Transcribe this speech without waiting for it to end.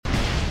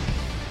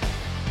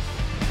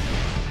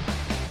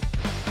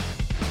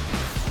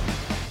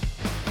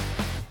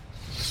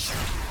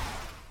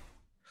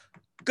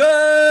Good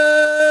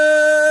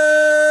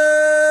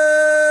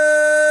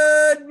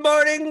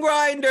morning,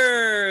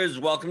 Grinders.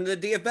 Welcome to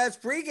the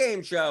DFS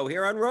pregame show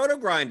here on Roto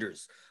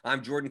Grinders.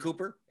 I'm Jordan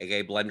Cooper,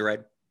 aka Blender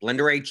Ed,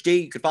 Blender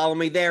HD. You can follow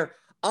me there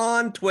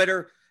on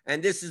Twitter.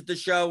 And this is the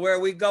show where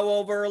we go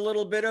over a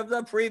little bit of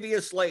the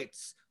previous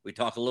slates. We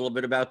talk a little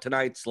bit about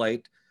tonight's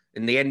slate.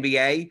 In the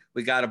NBA,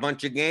 we got a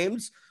bunch of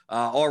games.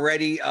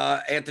 Already,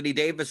 Anthony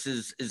Davis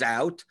is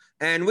out,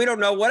 and we don't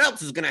know what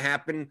else is going to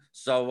happen.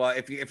 So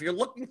if you're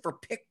looking for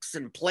picks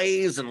and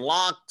plays and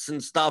locks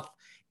and stuff,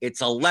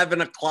 it's 11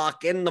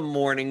 o'clock in the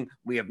morning.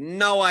 We have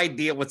no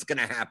idea what's going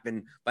to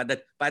happen. By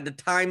the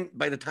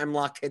time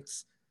lock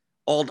hits,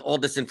 all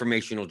this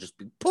information will just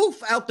be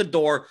poof out the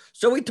door.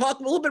 So we talk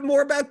a little bit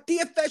more about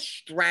DFS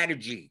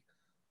strategy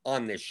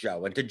on this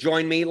show. And to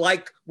join me,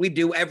 like we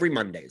do every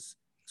Mondays,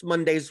 it's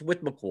Mondays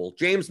with McCool,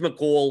 James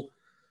McCool,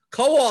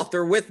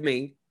 co-author with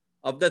me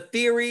of The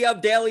Theory of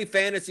Daily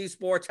Fantasy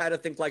Sports, How to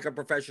Think Like a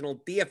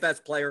Professional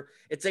DFS Player.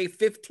 It's a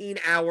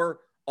 15-hour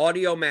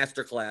audio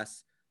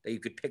masterclass that you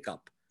could pick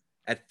up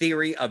at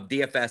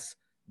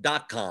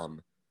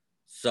theoryofdfs.com.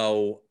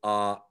 So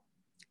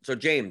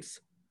James,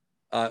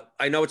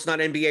 I know it's not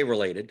NBA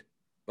related,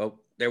 but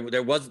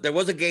there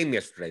was a game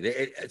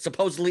yesterday.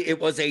 Supposedly it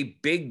was a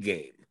big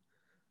game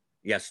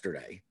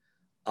yesterday.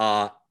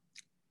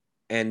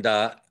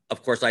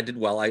 Of course, I did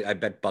well. I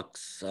bet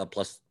Bucks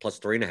plus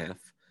 3.5,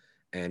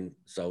 and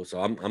so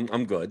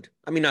I'm good.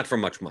 I mean, not for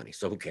much money,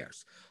 so who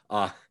cares?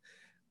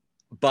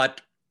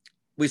 But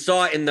we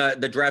saw in the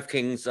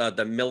DraftKings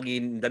the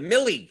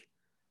Millie.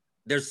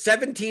 There's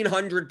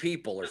 1,700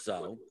 people or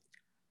so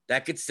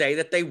that could say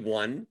that they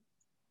won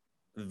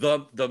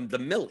the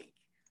Millie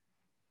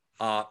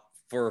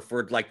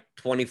for like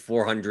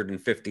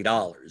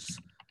 $2,450.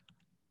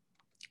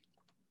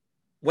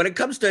 When it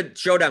comes to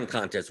showdown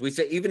contests, we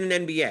say even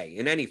in NBA,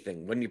 in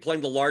anything, when you're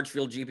playing the large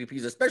field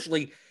GPPs,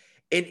 especially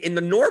in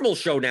the normal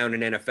showdown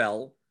in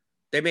NFL,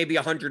 there may be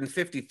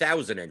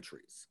 150,000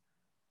 entries.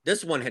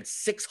 This one had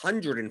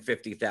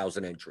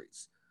 650,000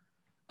 entries.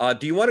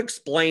 Do you want to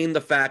explain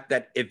the fact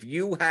that if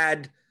you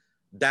had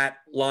that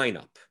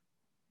lineup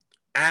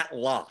at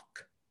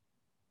lock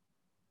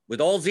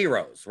with all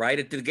zeros,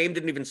 right? The game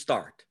didn't even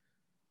start.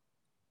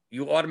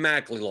 You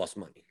automatically lost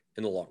money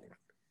in the long run.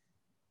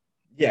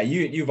 Yeah,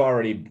 you've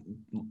already,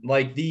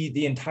 like,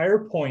 the entire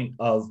point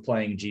of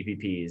playing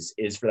GPPs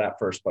is for that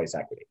first place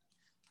equity.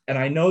 And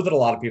I know that a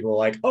lot of people are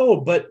like,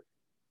 oh, but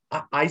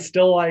I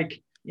still,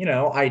 like,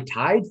 I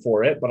tied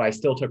for it, but I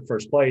still took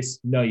first place.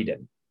 No, you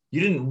didn't.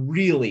 You didn't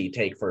really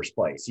take first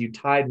place. You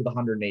tied with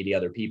 180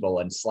 other people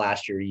and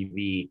slashed your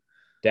EV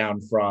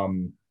down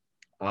from,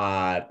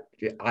 I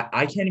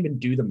can't even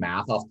do the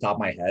math off the top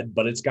of my head,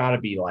 but it's got to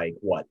be like,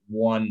 what,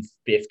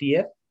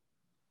 150th?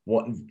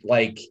 What,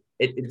 like,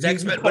 it's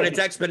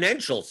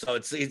exponential, so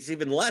it's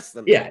even less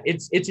than that.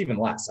 It's even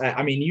less.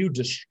 I mean, you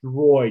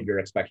destroyed your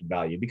expected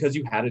value because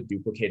you had a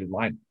duplicated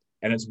line.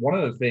 And it's one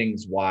of the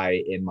things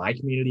why in my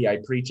community I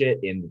preach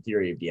it. In the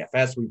Theory of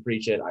DFS we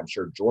preach it. I'm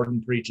sure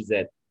Jordan preaches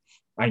it.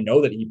 I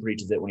know that he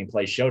preaches it when he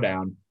plays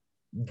Showdown.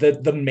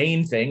 The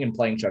main thing in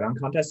playing Showdown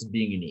contests is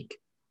being unique.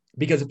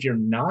 Because if you're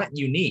not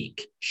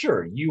unique,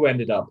 sure, you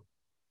ended up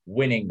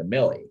winning the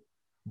Millie,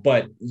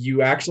 but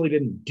you actually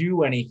didn't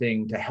do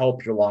anything to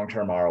help your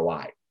long-term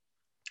ROI.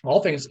 All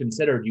things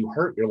considered, you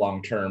hurt your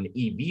long-term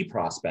EV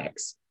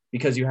prospects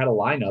because you had a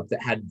lineup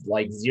that had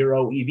like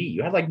zero EV.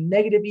 You had like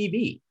negative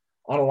EV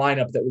on a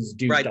lineup that was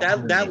due. Right.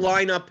 The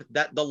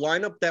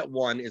lineup that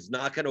won is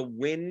not going to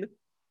win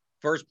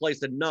first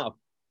place enough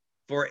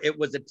for it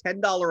was a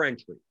 $10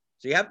 entry.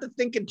 So you have to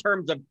think in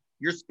terms of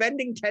you're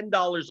spending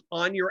 $10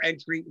 on your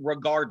entry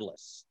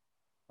regardless.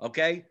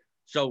 Okay.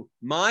 So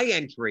my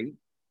entry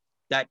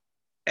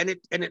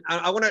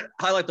I want to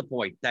highlight the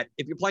point that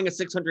if you're playing a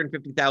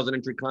 650,000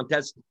 entry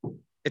contest,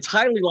 it's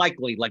highly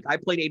likely, like I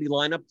played 80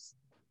 lineups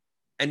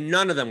and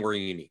none of them were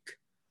unique.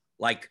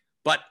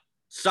 But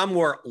some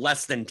were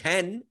less than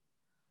 10,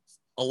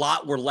 a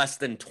lot were less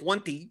than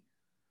 20.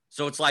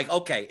 So it's like,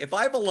 okay, if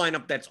I have a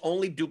lineup that's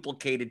only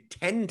duplicated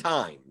 10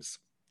 times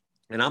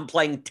and I'm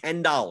playing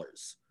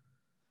 $10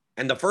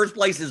 and the first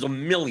place is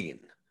 $1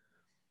 million,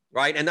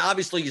 right? And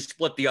obviously you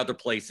split the other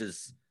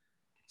places.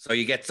 So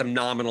you get some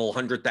nominal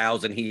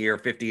 100,000 here,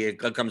 50,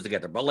 it comes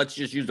together. But let's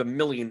just use $1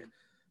 million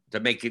to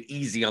make it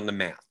easy on the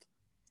math.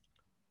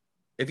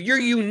 If you're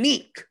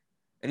unique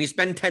and you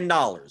spend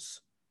 $10,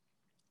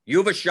 you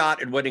have a shot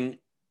at winning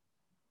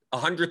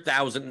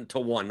 100,000 to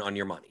 1 on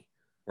your money,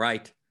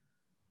 right?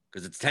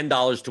 Because it's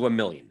 $10 to $1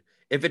 million.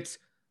 If it's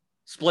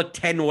split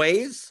 10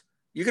 ways,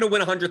 you're going to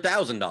win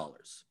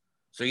 $100,000.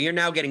 So you're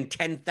now getting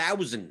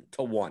 10,000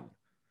 to 1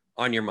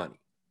 on your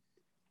money.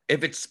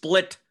 If it's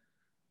split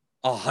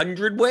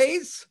 100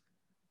 ways,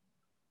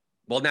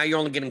 well, now you're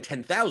only getting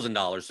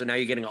 $10,000. So now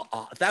you're getting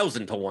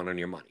 1,000 to 1 on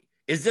your money.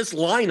 Is this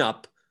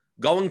lineup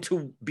going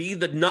to be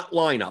the nut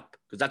lineup?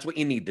 Because that's what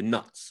you need, the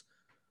nuts.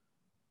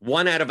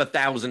 1 out of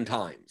 1,000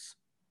 times.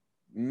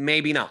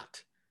 Maybe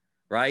not,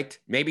 right?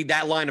 Maybe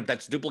that lineup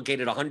that's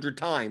duplicated 100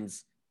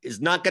 times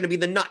is not going to be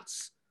the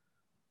nuts.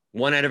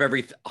 1 out of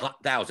every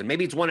 1,000.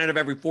 Maybe it's 1 out of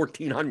every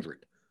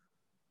 1,400.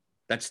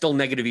 That's still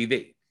negative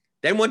EV.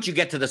 Then once you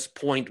get to this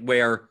point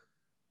where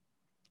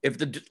if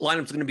the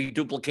lineup's going to be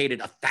duplicated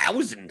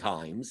 1,000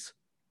 times,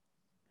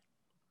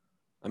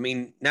 I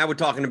mean, now we're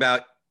talking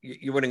about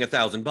you're winning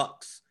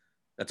 $1,000.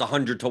 That's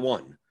 100 to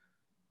 1.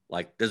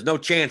 Like, there's no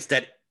chance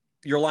that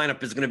your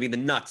lineup is going to be the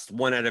nuts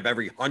 1 out of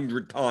every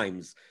 100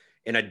 times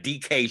in a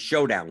DK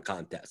showdown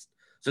contest.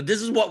 So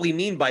this is what we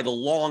mean by the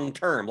long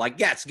term. Like,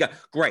 yes,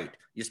 great.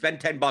 You spend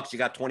 $10, you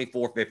got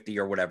 2,450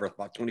 or whatever,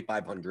 about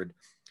 2,500.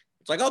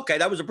 It's like, okay,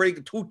 that was a pretty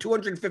good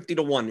 250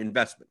 to 1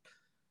 investment.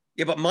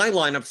 Yeah, but my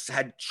lineups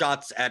had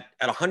shots at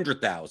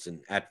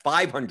 100,000, at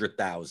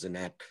 500,000,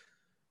 at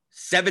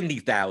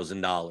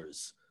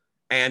 $70,000.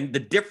 And the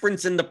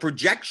difference in the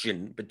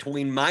projection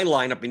between my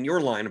lineup and your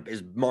lineup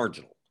is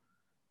marginal.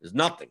 There's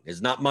nothing.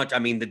 There's not much. I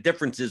mean, the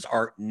differences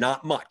are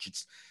not much.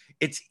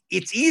 It's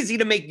easy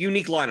to make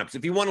unique lineups.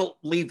 If you want to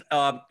leave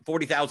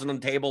 40,000 on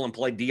the table and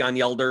play Dion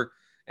Yelder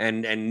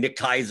and Nick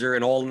Kaiser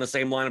and all in the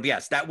same lineup,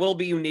 yes, that will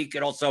be unique.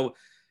 It also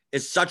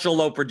is such a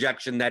low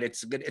projection that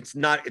it's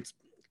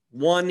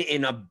 1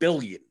 in a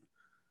billion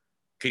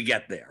could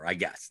get there, I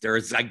guess. There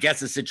is, I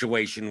guess, a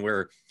situation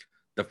where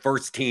the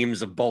first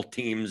teams of both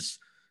teams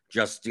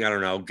just, I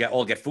don't know,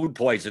 get food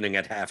poisoning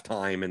at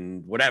halftime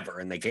and whatever,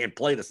 and they can't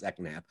play the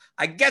second half.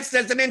 I guess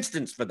there's an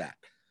instance for that.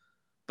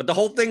 But the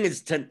whole thing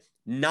is to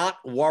not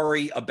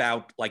worry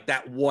about like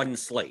that one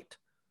slate,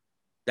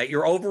 that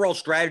your overall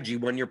strategy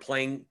when you're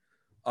playing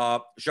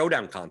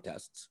showdown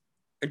contests,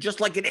 and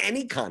just like in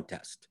any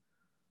contest,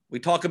 we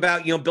talk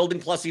about, building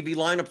plus EV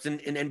lineups in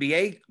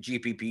NBA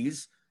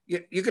GPPs,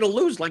 you're going to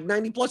lose like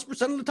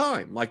 90+% of the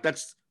time. Like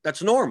that's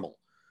normal.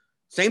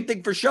 Same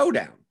thing for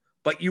showdown.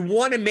 But you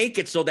want to make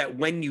it so that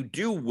when you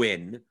do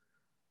win,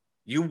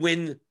 you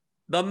win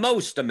the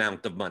most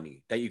amount of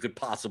money that you could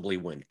possibly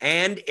win.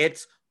 And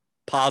it's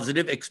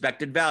positive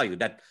expected value,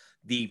 that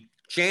the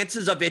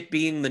chances of it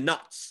being the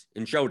nuts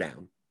in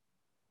showdown,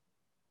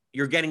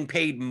 you're getting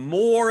paid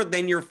more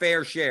than your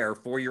fair share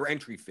for your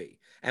entry fee.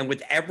 And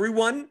with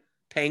everyone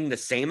paying the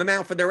same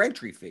amount for their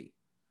entry fee,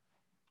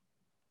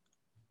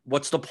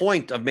 what's the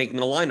point of making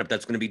a lineup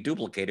that's going to be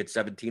duplicated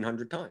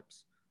 1,700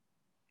 times?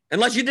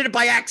 Unless you did it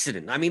by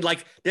accident. I mean,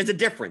 like, there's a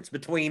difference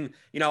between,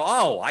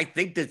 I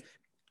think that,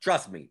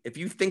 trust me, if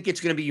you think it's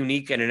going to be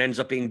unique and it ends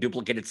up being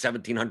duplicated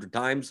 1,700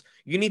 times,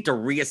 you need to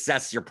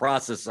reassess your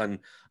process on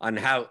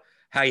how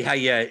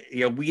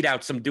you weed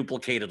out some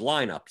duplicated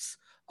lineups.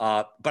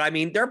 But I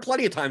mean, there are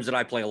plenty of times that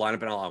I play a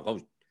lineup and I'll go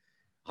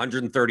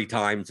 130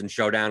 times in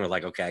showdown. I'm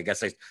like, okay, I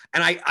guess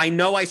I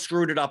know I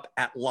screwed it up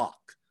at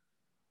lock.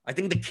 I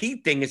think the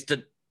key thing is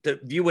to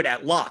view it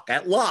at lock.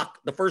 At lock,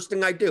 the first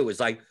thing I do is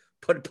I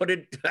put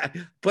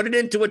it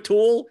into a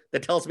tool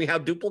that tells me how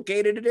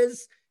duplicated it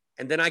is,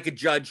 and then I could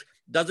judge.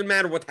 Doesn't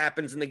matter what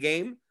happens in the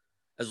game,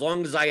 as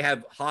long as I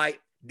have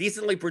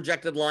decently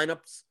projected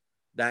lineups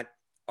that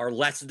are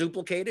less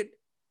duplicated.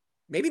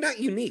 Maybe not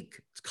unique.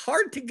 It's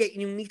hard to get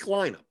unique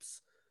lineups,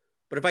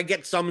 but if I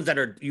get some that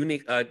are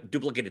unique,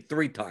 duplicated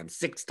 3 times,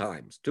 6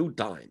 times, 2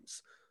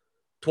 times,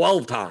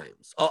 12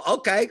 times,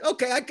 okay,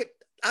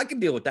 I can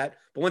deal with that.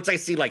 But once I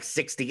see like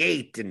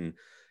 68 and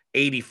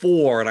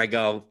 84, and I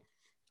go,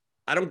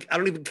 I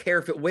don't even care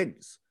if it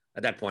wins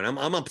at that point.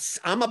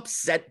 I'm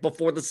upset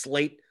before the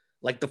slate,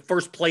 like the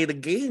first play of the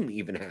game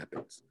even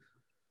happens.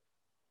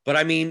 But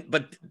I mean,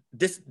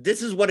 this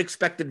is what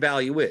expected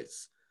value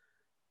is.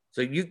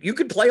 So you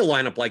could play a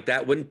lineup like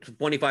that, win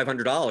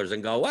 $2,500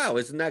 and go, wow,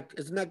 isn't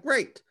that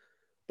great?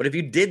 But if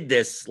you did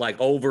this like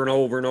over and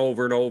over and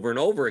over and over and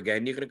over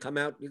again, you're gonna come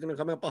out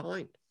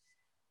behind.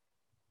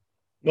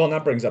 Well, and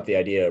that brings up the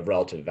idea of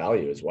relative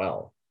value as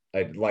well.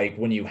 Like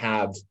when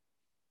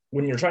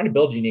you're trying to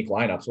build unique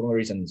lineups, one of the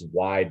reasons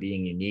why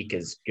being unique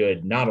is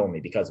good, not only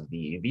because of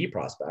the EV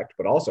prospect,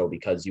 but also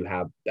because you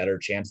have better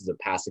chances of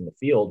passing the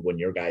field when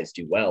your guys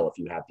do well. If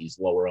you have these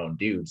lower owned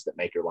dudes that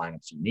make your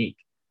lineups unique.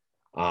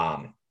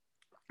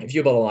 If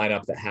you build a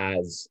lineup that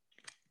has,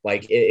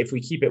 like, if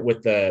we keep it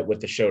with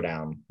the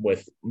showdown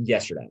with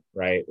yesterday,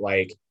 right?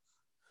 Like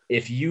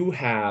if you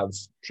have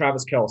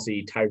Travis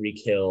Kelce,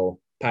 Tyreek Hill,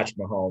 Patrick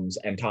Mahomes,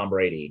 and Tom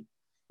Brady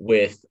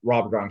with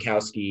Rob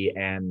Gronkowski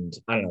and,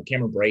 I don't know,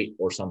 Cameron Brate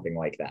or something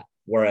like that.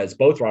 Whereas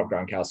both Rob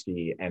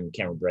Gronkowski and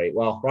Cameron Brate,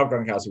 well, Rob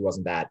Gronkowski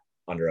wasn't that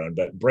underowned,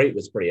 but Brate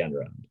was pretty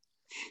underowned.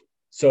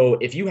 So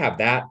if you have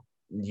that,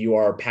 you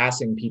are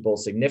passing people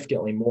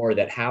significantly more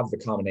that have the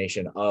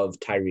combination of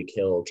Tyreek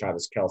Hill,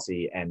 Travis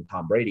Kelce, and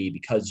Tom Brady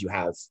because you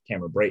have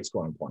Cameron Brate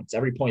scoring points.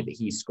 Every point that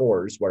he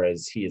scores,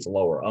 whereas he is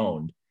lower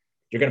owned,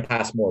 you're going to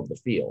pass more of the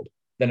field.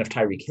 Then if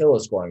Tyreek Hill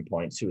is scoring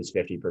points, who is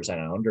 50%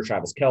 owned, or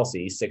Travis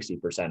Kelce,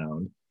 60%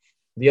 owned,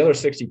 the other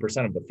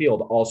 60% of the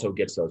field also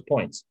gets those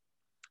points.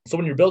 So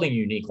when you're building a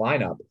unique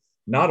lineup,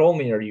 not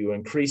only are you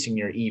increasing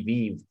your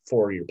EV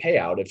for your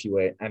payout if you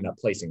end up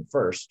placing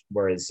first,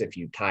 whereas if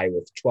you tie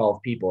with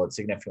 12 people, it's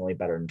significantly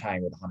better than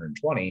tying with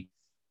 120,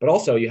 but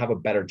also you have a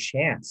better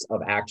chance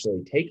of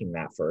actually taking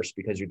that first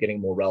because you're getting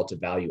more relative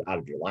value out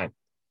of your lineup.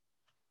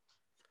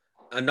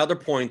 Another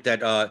point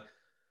that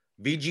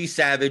VG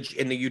Savage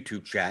in the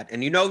YouTube chat.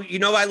 And you know,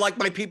 I like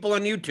my people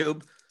on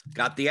YouTube.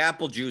 Got the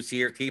apple juice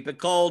here. Keep it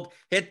cold.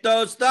 Hit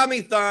those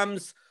thummy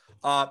thumbs.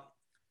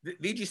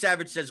 VG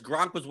Savage says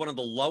Gronk was one of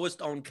the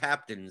lowest owned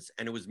captains,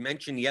 and it was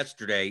mentioned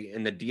yesterday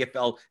in the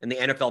DFL and the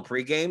NFL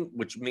pregame,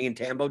 which me and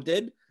Tambo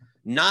did,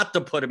 not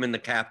to put him in the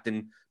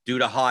captain due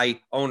to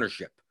high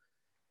ownership.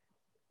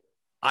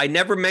 I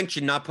never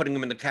mentioned not putting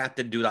him in the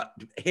captain due to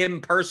him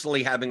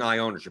personally having high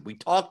ownership. We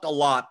talked a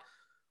lot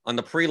on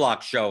the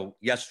pre-lock show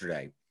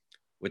yesterday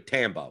with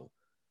Tambo,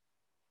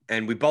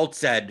 and we both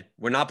said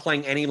we're not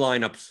playing any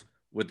lineups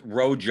with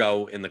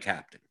Rojo in the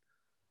captain.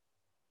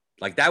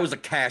 Like, that was a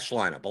cash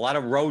lineup. A lot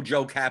of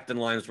Rojo captain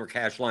lineups were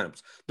cash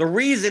lineups. The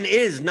reason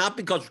is not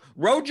because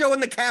Rojo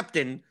and the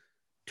captain,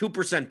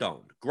 2%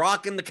 owned.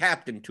 Gronk and the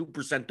captain,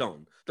 2%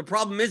 owned. The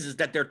problem is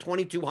that they're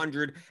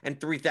 $2,200 and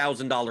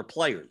 $3,000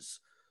 players.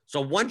 So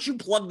once you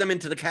plug them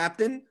into the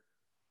captain,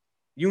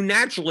 you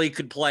naturally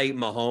could play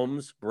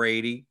Mahomes,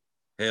 Brady,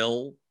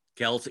 Hill,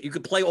 Kelsey. You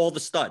could play all the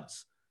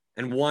studs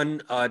and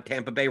one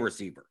Tampa Bay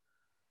receiver.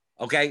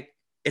 Okay?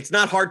 It's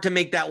not hard to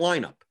make that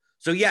lineup.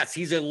 So, yes,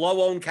 he's a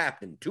low-owned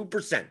captain,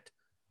 2%,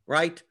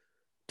 right?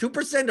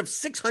 2% of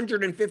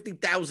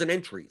 650,000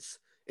 entries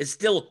is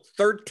still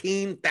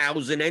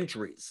 13,000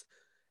 entries.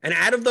 And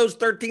out of those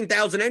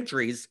 13,000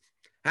 entries,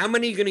 how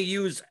many are going to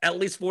use at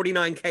least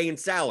 $49K in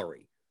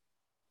salary?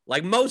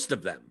 Like most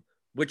of them,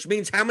 which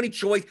means how many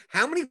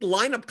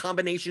lineup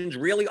combinations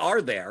really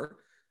are there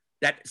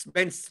that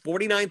spends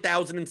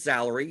 $49,000 in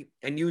salary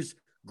and use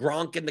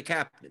Gronk in the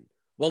captain?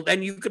 Well,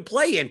 then you could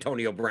play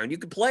Antonio Brown. You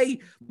could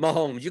play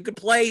Mahomes. You could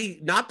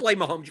not play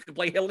Mahomes. You could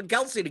play Hill and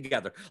Kelsey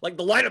together. Like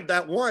the lineup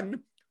that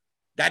won,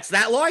 that's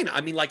that lineup.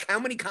 I mean, like, how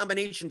many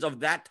combinations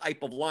of that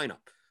type of lineup?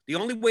 The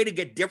only way to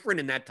get different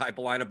in that type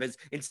of lineup is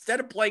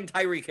instead of playing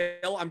Tyreek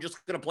Hill, I'm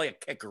just going to play a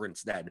kicker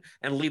instead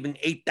and leaving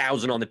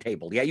 8,000 on the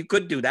table. Yeah, you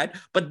could do that,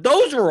 but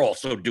those are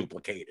also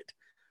duplicated,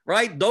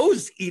 right?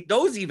 Those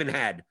even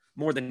had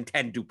more than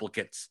 10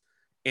 duplicates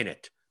in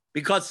it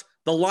because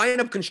the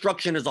lineup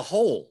construction as a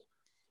whole,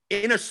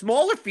 in a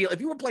smaller field,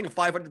 if you were playing a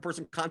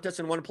 500-person contest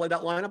and want to play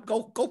that lineup,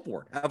 go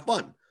for it. Have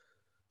fun.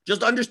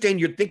 Just understand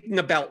you're thinking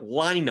about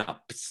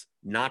lineups,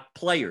 not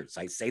players.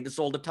 I say this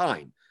all the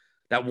time,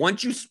 that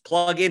once you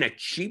plug in a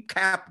cheap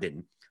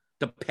captain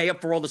to pay up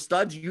for all the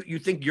studs, you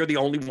think you're the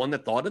only one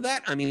that thought of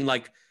that? I mean,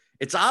 like,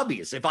 it's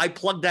obvious. If I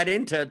plug that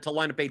into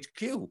lineup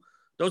HQ,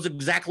 those are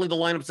exactly the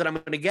lineups that I'm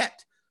going to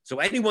get. So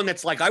anyone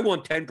that's like, I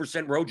want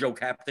 10% Rojo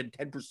captain,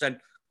 10%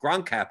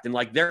 Gronk captain,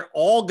 like, they're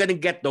all going to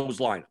get those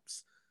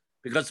lineups.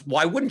 Because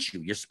why wouldn't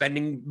you? You're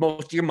spending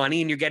most of your money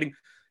and you're getting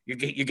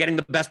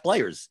the best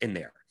players in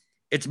there.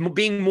 It's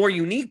being more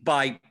unique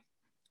by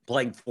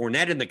playing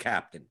Fournette in the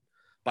captain,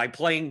 by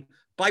playing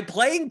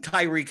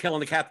Tyreek Hill in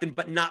the captain,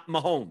 but not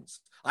Mahomes.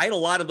 I had a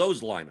lot of those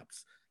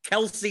lineups.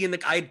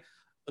 I had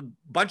a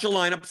bunch of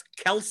lineups.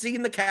 Kelsey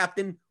in the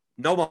captain,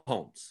 no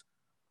Mahomes.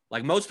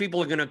 Like, most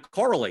people are going to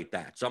correlate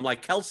that. So I'm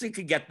like, Kelsey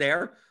could get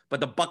there, but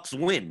the Bucs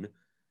win.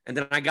 And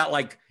then I got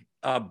like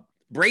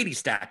Brady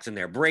stacks in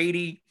there.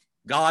 Brady,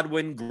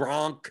 Godwin,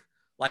 Gronk,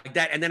 like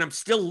that. And then I'm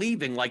still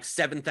leaving like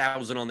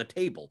 7,000 on the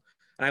table.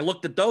 And I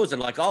looked at those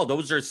and like, oh,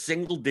 those are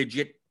single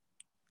digit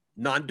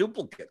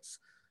non-duplicates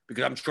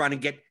because I'm trying to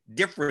get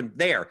different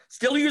there.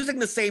 Still using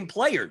the same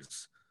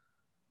players,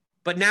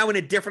 but now in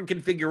a different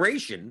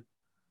configuration.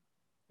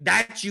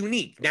 That's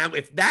unique. Now,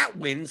 if that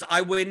wins,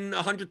 I win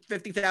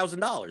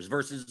 $150,000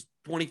 versus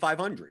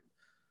 $2,500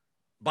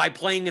 by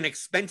playing an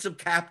expensive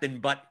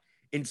captain, but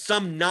in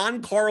some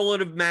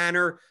non-correlative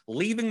manner,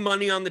 leaving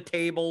money on the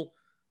table,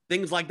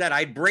 things like that. I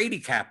had Brady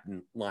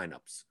captain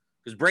lineups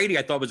because Brady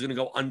I thought was going to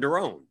go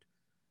under-owned.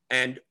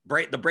 And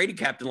the Brady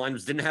captain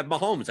lineups didn't have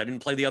Mahomes. I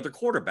didn't play the other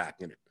quarterback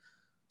in it.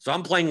 So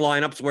I'm playing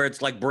lineups where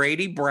it's like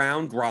Brady,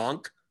 Brown,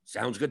 Gronk.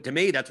 Sounds good to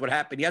me. That's what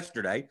happened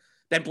yesterday.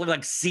 Then play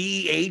like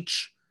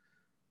CH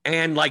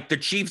and like the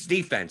Chiefs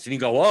defense. And you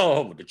go,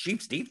 oh, the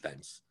Chiefs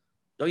defense.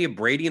 Don't you have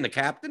Brady in the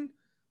captain?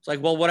 It's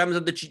like, well, what happens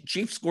if the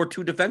Chiefs score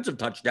 2 defensive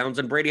touchdowns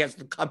and Brady has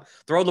to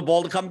throw the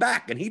ball to come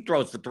back and he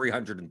throws for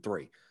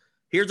 303?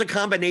 Here's a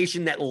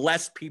combination that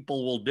less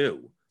people will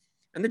do.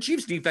 And the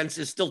Chiefs defense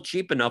is still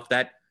cheap enough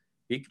that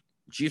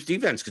Chiefs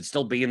defense could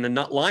still be in the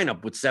nut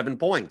lineup with 7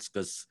 points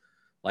because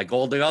like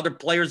all the other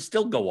players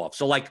still go off.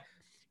 So like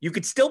you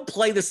could still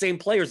play the same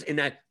players in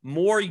that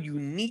more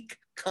unique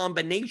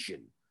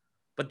combination.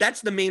 But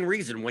that's the main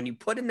reason when you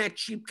put in that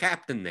cheap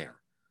captain there,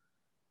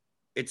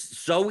 it's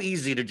so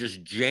easy to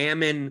just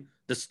jam in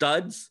the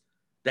studs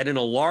that in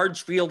a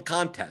large field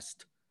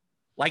contest,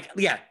 like,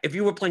 yeah, if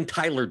you were playing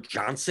Tyler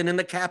Johnson in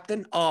the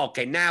captain, oh,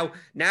 okay, now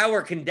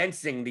we're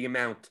condensing the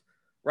amount,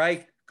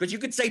 right? Because you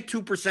could say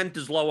 2%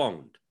 is low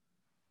owned,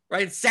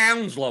 right? It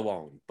sounds low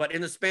owned, but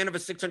in the span of a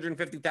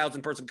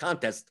 650,000 person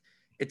contest,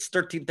 it's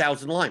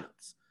 13,000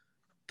 lineups.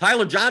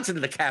 Tyler Johnson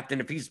in the captain,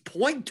 if he's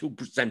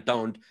 0.2%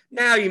 owned,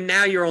 now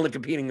you're only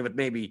competing with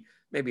maybe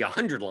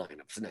 100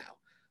 lineups now.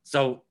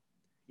 So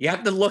you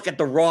have to look at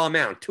the raw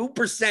amount.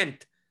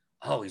 2%,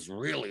 oh, he's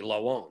really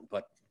low owned,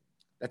 but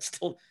that's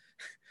still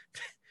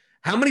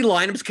How many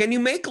lineups can you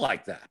make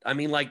like that? I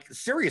mean, like,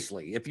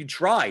 seriously, if you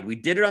tried, we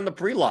did it on the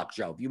pre-lock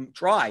show. If you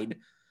tried,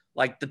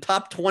 like, the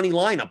top 20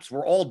 lineups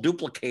were all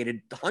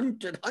duplicated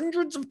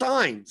hundreds of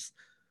times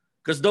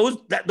because those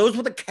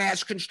were the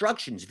cash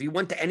constructions. If you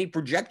went to any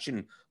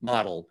projection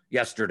model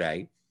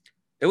yesterday,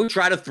 it would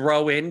try to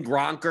throw in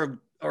Gronk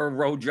or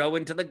Rojo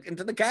into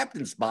the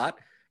captain spot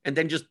and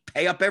then just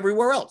pay up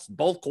everywhere else,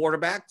 both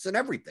quarterbacks and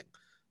everything.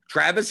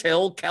 Travis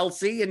Hill,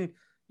 Kelsey, and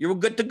you were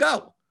good to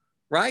go,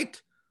 right?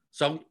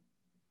 So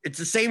it's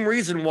the same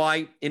reason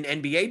why in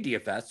NBA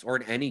DFS or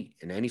in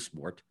any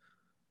sport,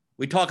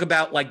 we talk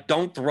about, like,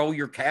 don't throw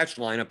your cash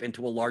lineup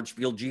into a large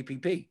field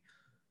GPP.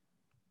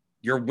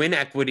 Your win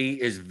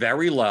equity is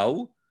very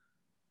low.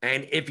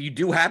 And if you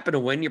do happen to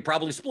win, you're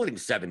probably splitting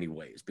 70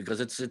 ways because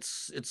it's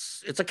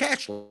a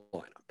cash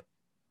lineup.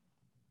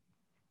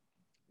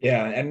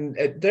 Yeah, and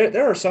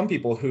there are some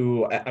people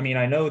who, I mean,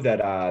 I know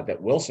that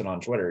Wilson on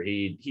Twitter,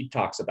 he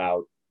talks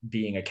about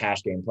being a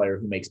cash game player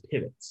who makes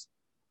pivots,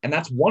 and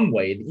that's one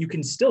way that you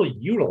can still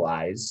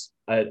utilize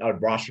a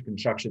roster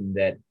construction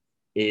that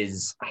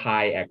is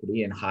high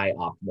equity and high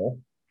optimal.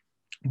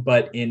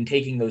 But in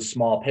taking those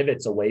small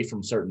pivots away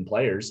from certain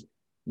players,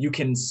 you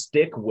can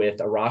stick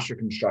with a roster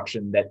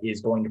construction that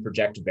is going to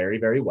project very,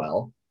 very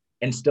well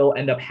and still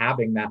end up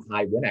having that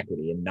high win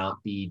equity and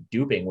not be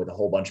duping with a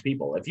whole bunch of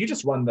people. If you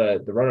just run the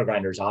Roto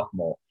Grinders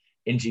optimal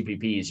in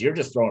GPPs, you're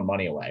just throwing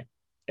money away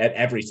at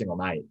every single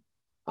night.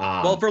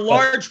 Well, for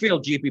large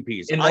field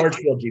GPPs. In large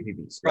field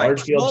GPPs. Right.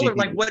 Large field Smaller,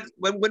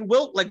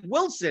 GPPs. Like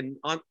Wilson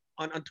on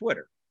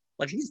Twitter,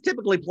 like, he's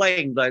typically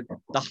playing the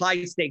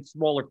high stakes,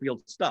 smaller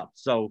field stuff.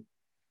 So,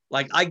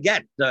 like, I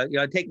get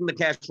taking the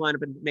cash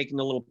lineup and making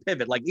a little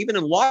pivot. Like, even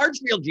in large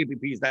field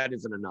GPPs, that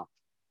isn't enough.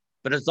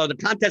 But so the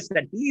contest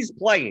that he's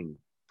playing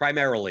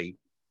primarily,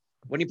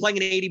 when you're playing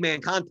an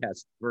 80-man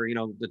contest for,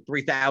 the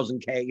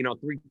 3,000K,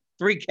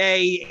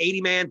 3K,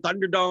 80-man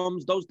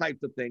Thunderdomes, those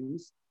types of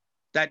things,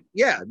 that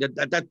you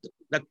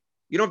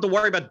don't have to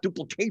worry about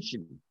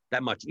duplication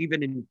that much,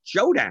 even in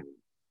Showdown.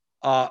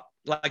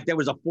 Like, there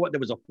was a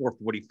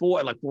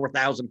 444, like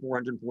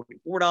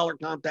 $4,444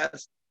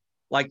 contest.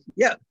 Like,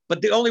 yeah,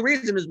 but the only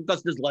reason is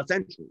because there's less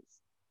entries.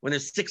 When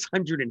there's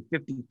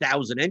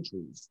 650,000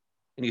 entries,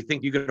 and you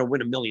think you're going to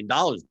win $1 million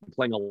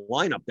playing a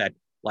lineup that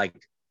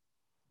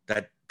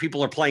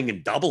people are playing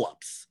in double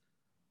ups,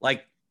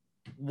 like,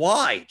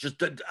 why?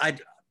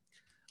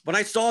 When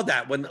I saw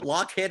that, when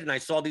lock hit and I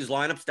saw these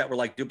lineups that were,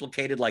 like,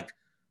 duplicated, like,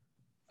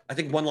 I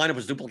think one lineup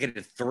was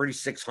duplicated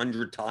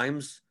 3,600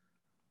 times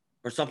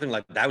or something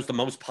like that. That was the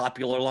most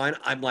popular line.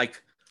 I'm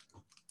like,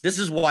 this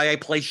is why I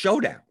play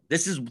Showdown.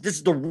 This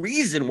is the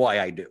reason why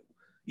I do.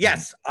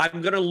 Yes,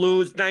 I'm going to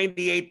lose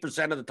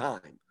 98% of the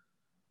time,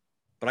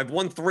 but I've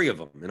won 3 of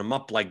them, and I'm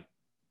up like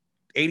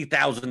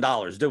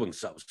 $80,000 doing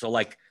so. So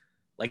like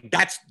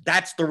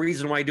that's the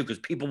reason why I do, because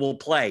people will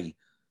play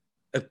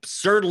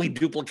absurdly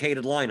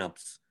duplicated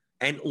lineups,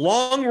 and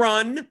long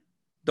run,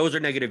 those are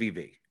negative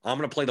EV. I'm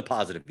going to play the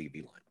positive EV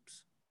lineups.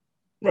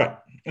 Right.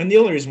 And the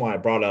only reason why I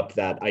brought up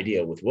that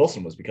idea with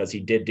Wilson was because he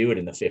did do it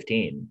in the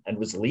 15 and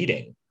was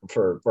leading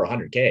for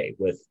 100K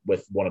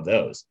with one of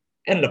those.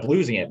 Ended up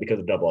losing it because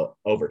of double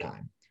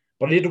overtime.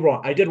 But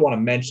I did want to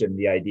mention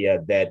the idea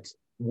that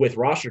with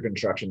roster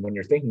construction, when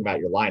you're thinking about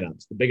your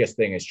lineups, the biggest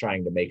thing is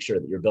trying to make sure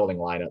that you're building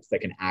lineups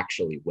that can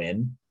actually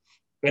win.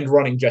 And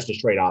running just a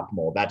straight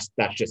optimal, that's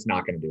just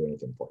not going to do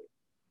anything for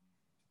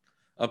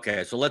you.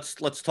 Okay, so let's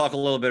talk a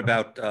little bit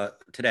about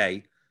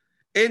today.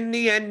 In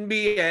the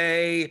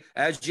NBA,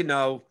 as you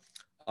know,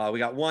 we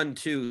got 1,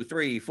 2,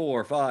 3,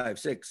 4, 5,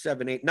 6,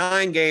 7, 8,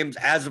 9 games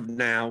as of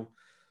now.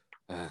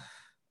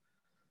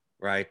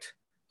 Right.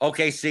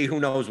 OKC, who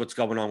knows what's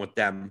going on with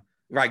them?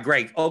 Right,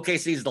 great.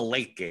 OKC is the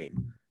late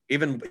game.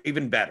 Even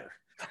better.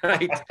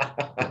 Right.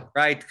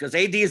 Right. Because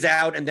AD is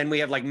out, and then we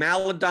have, like,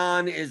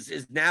 Maladon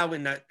is now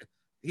in the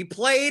he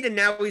played, and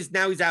now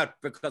he's out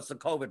because of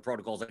COVID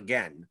protocols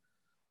again.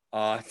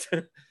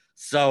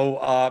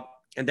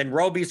 And then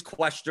Roby's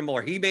questionable,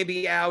 or he may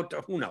be out,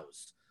 or who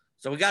knows.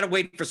 So we got to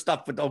wait for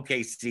stuff with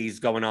OKC's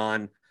going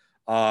on.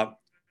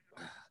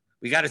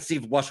 We got to see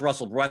if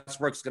Russell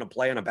Westbrook's going to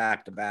play on a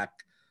back-to-back.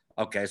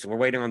 Okay, so we're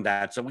waiting on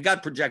that. So we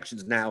got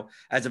projections now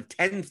as of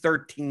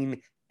 10:13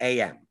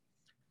 a.m.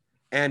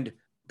 And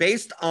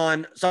based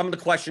on some of the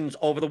questions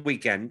over the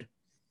weekend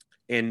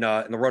in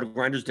the Roto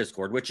Grinders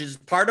Discord, which is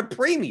part of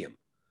Premium.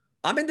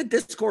 I'm in the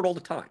Discord all the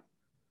time,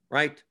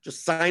 right?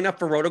 Just sign up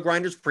for Roto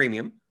Grinders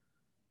Premium.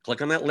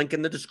 Click on that link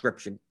in the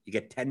description. You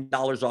get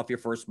 $10 off your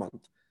first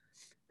month.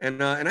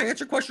 And I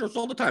answer questions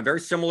all the time, very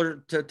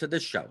similar to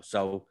this show.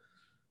 So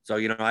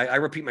I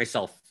repeat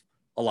myself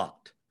a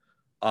lot.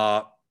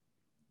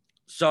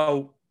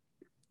 So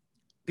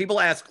people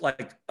ask,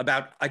 like,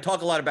 I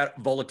talk a lot about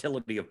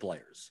volatility of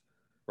players,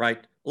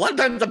 right? A lot of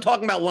times I'm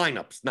talking about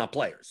lineups, not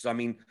players. So, I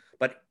mean,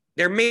 but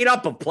they're made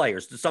up of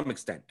players to some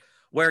extent,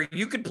 where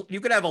you could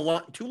have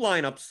two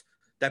lineups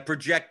that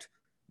project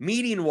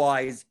median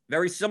wise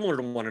very similar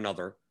to one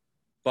another,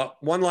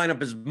 but one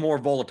lineup is more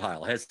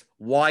volatile, has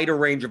wider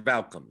range of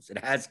outcomes. It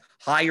has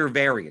higher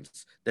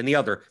variance than the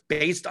other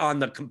based on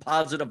the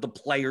composite of the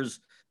players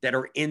that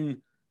are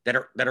in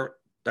your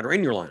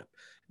lineup.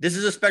 This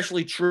is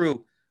especially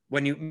true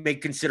when you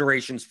make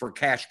considerations for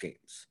cash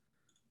games,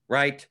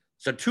 right?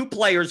 So two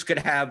players could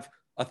have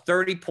a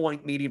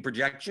 30-point median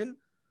projection,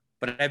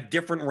 but have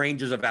different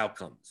ranges of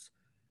outcomes.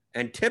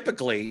 And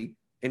typically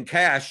in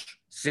cash,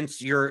 since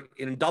you're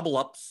in double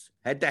ups,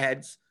 head to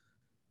heads,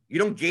 you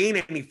don't gain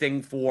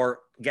anything for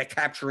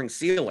capturing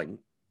ceiling,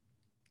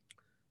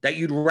 that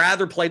you'd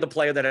rather play the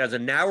player that has a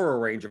narrower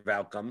range of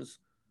outcomes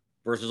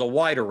versus a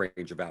wider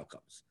range of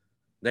outcomes.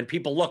 Then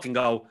people look and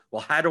go,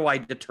 well, how do I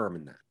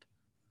determine that?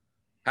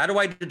 How do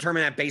I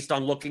determine that based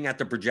on looking at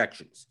the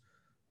projections?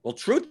 Well,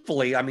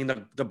 truthfully, I mean,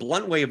 the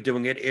blunt way of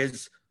doing it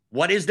is,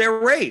 what is their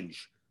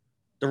range?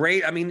 The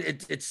range, I mean,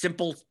 it's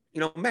simple,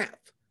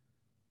 math.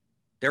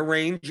 Their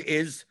range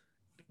is,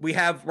 we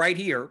have right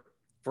here,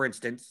 for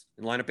instance,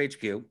 in lineup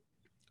HQ,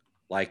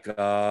 like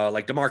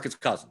DeMarcus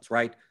Cousins,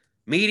 right?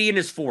 Median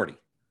is 40,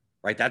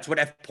 right? That's what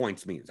F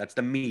points means. That's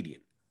the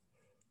median.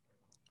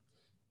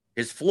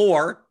 His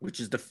floor, which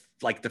is the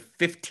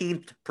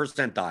 15th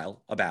percentile,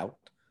 about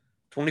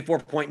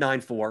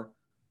 24.94,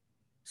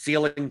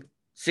 ceiling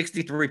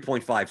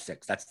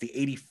 63.56. That's the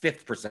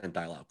 85th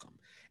percentile outcome.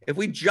 If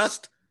we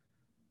just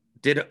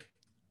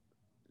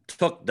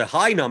took the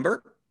high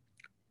number,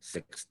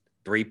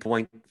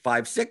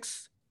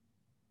 3.56,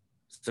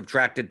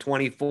 subtracted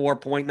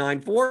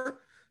 24.94,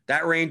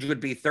 that range would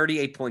be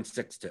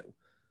 38.62. So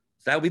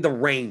that would be the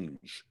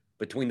range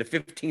between the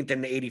 15th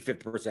and the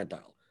 85th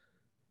percentile.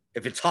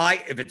 If it's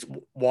high, if it's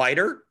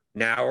wider,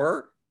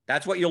 narrower,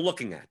 that's what you're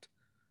looking at.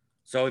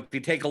 So if you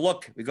take a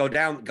look, we go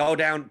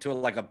down to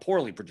like a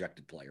poorly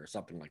projected player or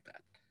something like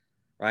that,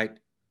 right?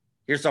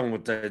 Here's someone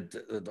with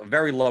the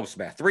very low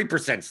smash,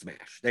 3%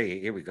 smash.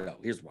 Here we go.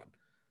 Here's one.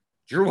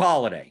 Drew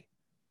Holiday,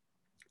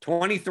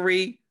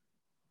 23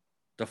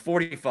 to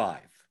 45,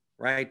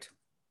 right?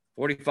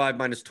 45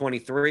 minus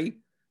 23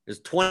 is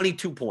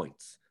 22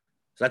 points.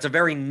 So that's a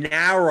very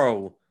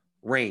narrow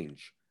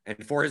range.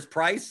 And for his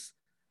price,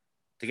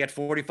 to get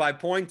 45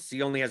 points,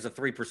 he only has a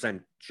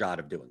 3% shot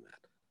of doing that,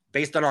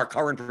 based on our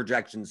current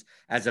projections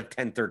as of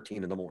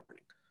 10:13 in the morning.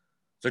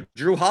 So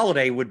Drew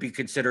Holiday would be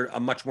considered a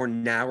much more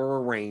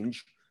narrower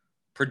range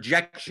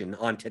projection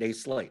on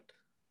today's slate.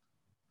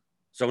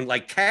 So in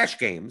like cash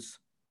games,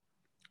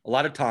 a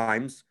lot of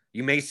times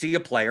you may see a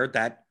player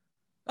that,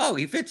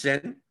 he fits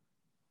in,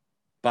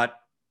 but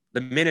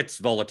the minutes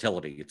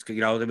volatility, it's,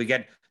 then we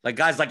get like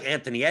guys like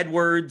Anthony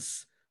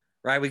Edwards,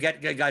 right? We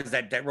get guys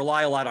that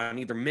rely a lot on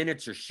either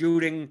minutes or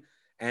shooting,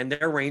 and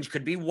their range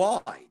could be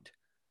wide,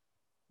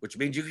 which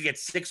means you could get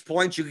 6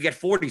 points, you could get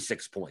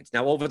 46 points.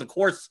 Now, over the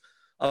course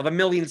of a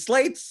million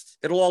slates,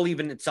 it'll all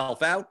even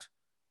itself out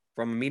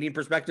from a median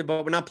perspective,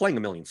 but we're not playing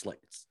a million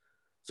slates.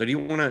 So do you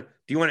want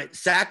to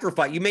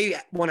sacrifice? You may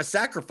want to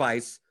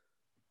sacrifice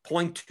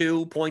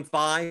 0.2,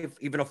 0.5,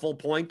 even a full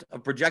point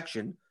of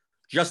projection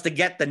just to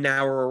get the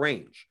narrower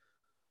range.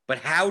 But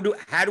how do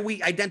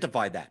we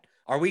identify that?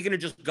 Are we going to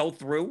just go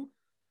through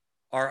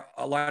our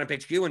lineup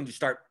HQ and you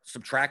start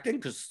subtracting?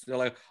 Because they're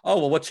like,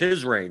 what's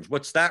his range?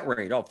 What's that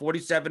range?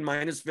 47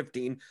 minus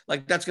 15.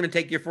 Like, that's going to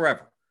take you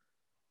forever.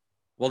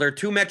 Well, there are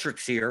two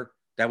metrics here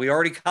that we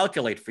already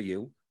calculate for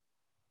you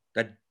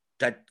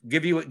that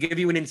give you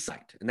an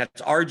insight, and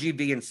that's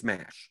RGB and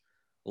smash.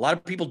 A lot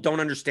of people don't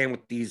understand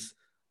what these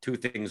two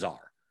things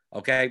are,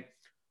 okay?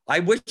 I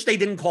wish they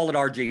didn't call it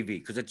RGB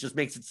because it just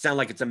makes it sound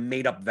like it's a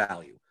made-up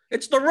value.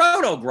 It's the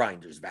roto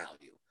grinder's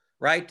value,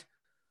 right?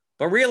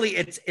 But really,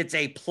 it's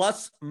a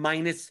plus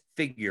minus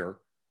figure,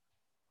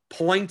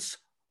 points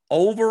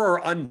over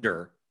or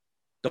under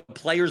the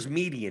player's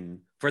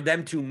median for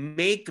them to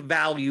make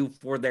value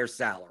for their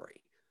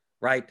salary,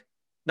 right?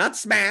 Not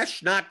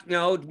smash, not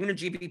win a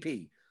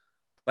GPP,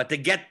 but to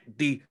get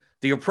the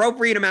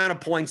appropriate amount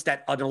of points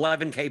that an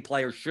 11K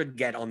player should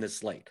get on this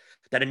slate,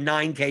 that a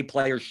 9K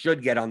player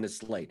should get on this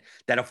slate,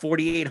 that a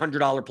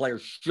 $4,800 player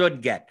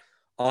should get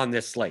on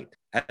this slate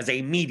as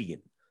a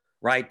median,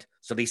 right?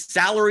 So the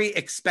salary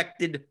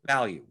expected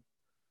value,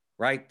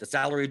 right? The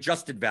salary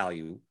adjusted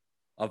value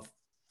of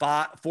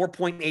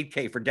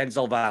 4.8K for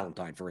Denzel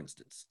Valentine, for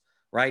instance,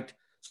 right?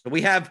 So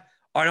we have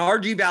an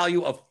RG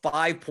value of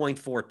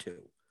 5.42,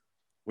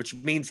 which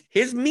means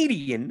his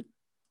median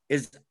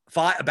is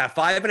about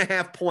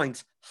 5.5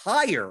 points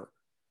higher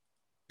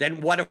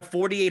than what a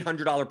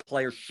 $4,800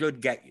 player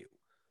should get you.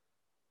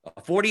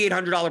 A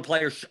 $4,800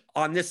 player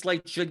on this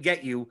slate should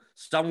get you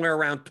somewhere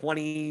around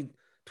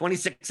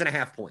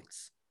 26.5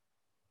 points.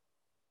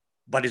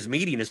 But his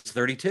median is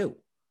 32.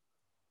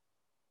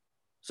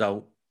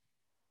 So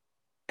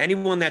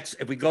anyone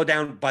if we go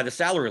down by the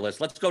salary list,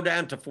 let's go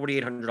down to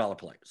 $4,800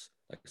 players,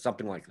 like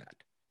something like that.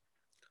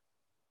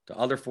 To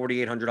other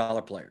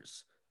 $4,800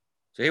 players.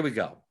 So here we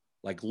go.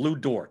 Like Lou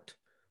Dort,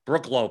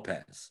 Brooke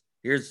Lopez.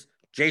 Here's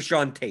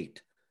Jayshawn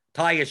Tate,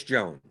 Tyus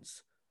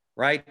Jones,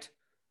 right?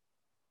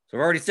 So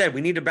I've already said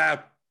we need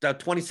about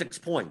 26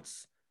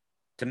 points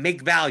to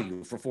make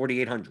value for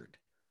 4,800.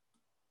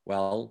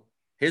 Well,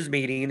 his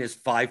median is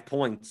 5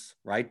 points,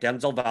 right?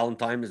 Denzel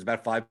Valentine is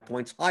about 5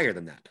 points higher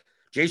than that.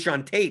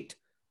 Jayshawn Tate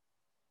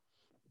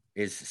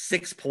is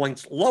 6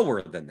 points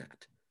lower than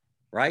that,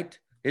 right?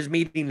 His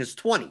median is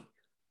 20,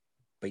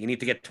 but you need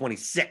to get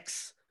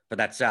 26 for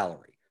that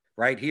salary.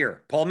 Right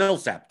here, Paul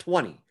Millsap,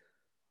 20.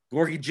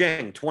 Gorgie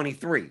Jang,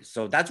 23.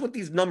 So that's what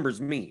these numbers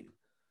mean.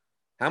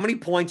 How many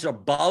points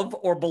above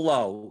or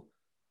below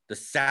the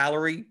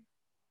salary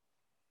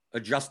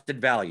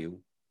adjusted value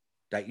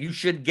that you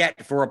should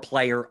get for a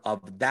player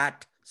of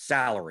that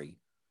salary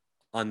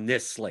on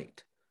this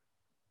slate?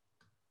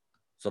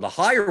 So the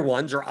higher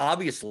ones are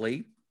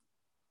obviously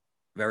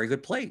very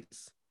good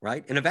plays,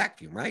 right? In a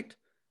vacuum, right?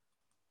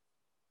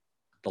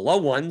 The low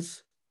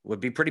ones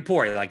would be pretty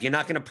poor. Like you're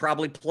not going to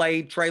probably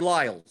play Trey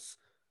Lyles,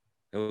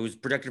 who's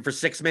projected for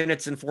 6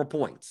 minutes and 4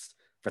 points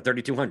for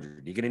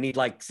 3,200. You're going to need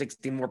like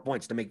 16 more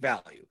points to make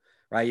value,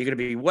 right? You're going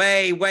to be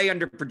way, way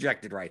under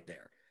projected right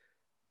there.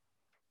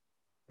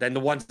 Then the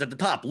ones at the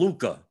top,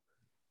 Luka,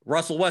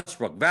 Russell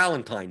Westbrook,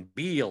 Valentine,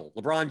 Beal,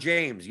 LeBron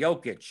James,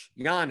 Jokic,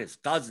 Giannis,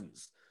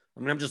 Cousins. I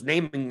mean, I'm just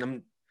naming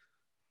them.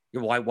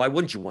 Why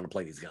wouldn't you want to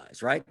play these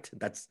guys, right?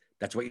 That's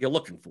what you're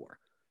looking for.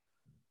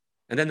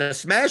 And then the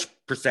smash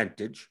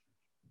percentage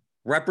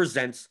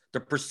represents the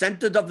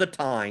percentage of the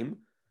time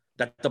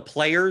that the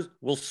players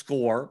will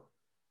score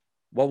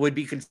what would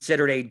be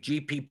considered a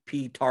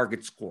GPP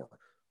target score.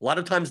 A lot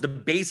of times the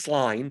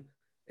baseline,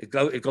 it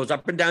goes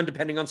up and down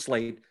depending on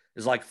slate,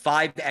 is like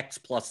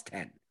 5x plus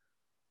 10.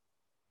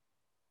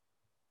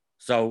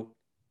 So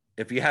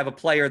if you have a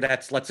player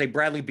that's, let's say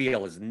Bradley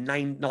Beal is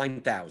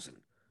 9,000.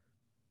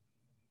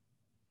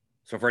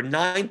 So for a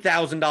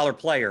 $9,000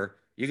 player,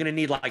 you're going to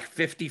need like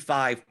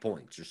 55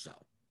 points or so.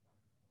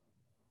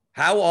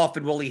 How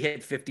often will he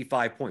hit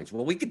 55 points?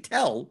 Well, we could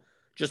tell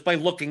just by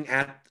looking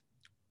at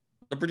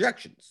the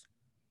projections.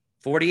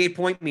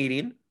 48-point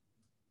median,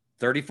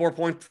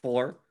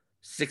 34.4,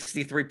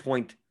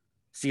 63-point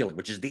ceiling,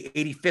 which is the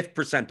 85th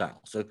percentile.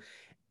 So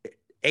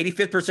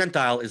 85th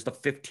percentile is the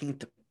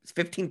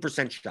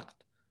 15% shot.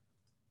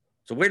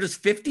 So where does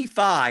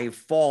 55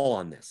 fall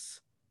on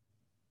this?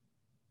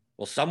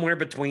 Well, somewhere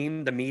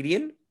between the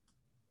median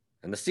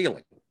and the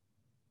ceiling.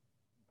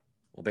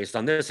 Well, based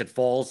on this, it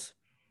falls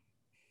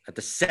at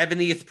the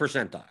 70th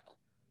percentile,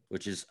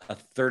 which is a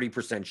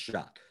 30%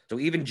 shot. So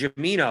even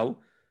Jamino,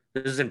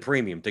 this is in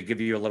premium to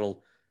give you a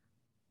little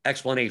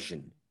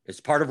explanation. It's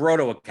part of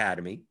Roto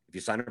Academy. If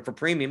you sign up for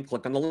premium,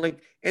 click on the link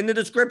in the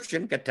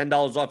description, get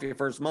 $10 off your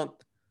first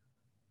month.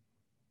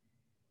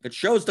 It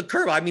shows the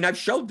curve. I mean, I've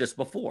showed this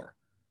before.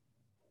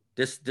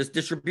 This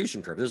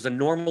distribution curve. This is a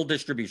normal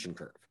distribution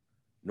curve,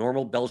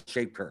 normal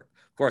bell-shaped curve.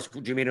 Of course,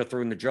 Jamino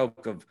threw in the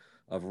joke of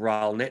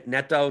Raul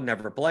Neto,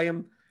 never play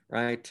him,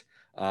 right?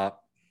 But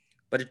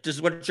this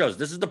is what it shows.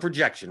 This is the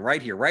projection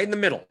right here, right in the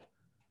middle.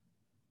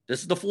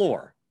 This is the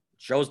floor.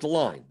 It shows the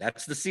line.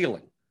 That's the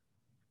ceiling.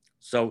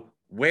 So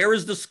where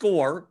is the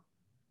score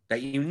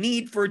that you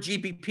need for a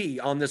GPP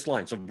on this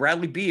line? So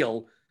Bradley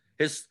Beal,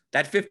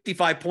 that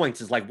 55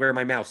 points is like where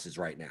my mouse is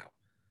right now.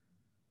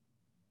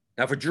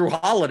 Now for Drew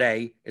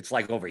Holiday, it's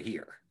like over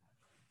here.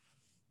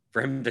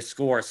 For him to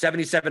score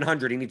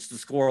 7,700, he needs to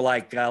score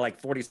like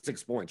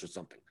 46 points or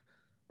something,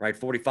 right?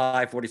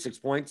 45, 46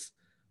 points.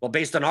 Well,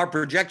 based on our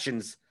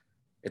projections,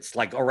 it's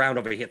like around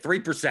over here,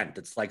 3%.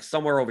 It's like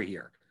somewhere over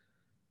here.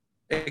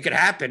 It could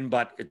happen,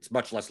 but it's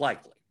much less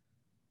likely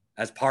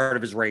as part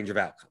of his range of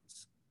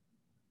outcomes.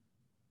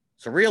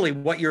 So really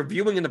what you're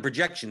viewing in the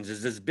projections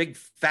is this big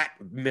fat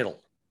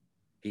middle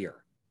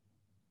here.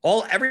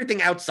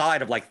 Everything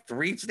outside of like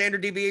 3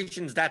 standard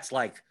deviations, that's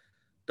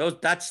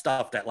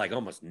stuff that like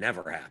almost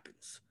never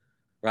happens,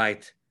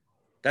 right?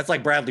 That's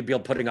like Bradley Beal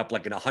putting up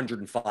like an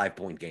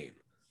 105-point game,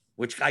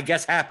 which I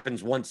guess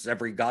happens once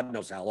every God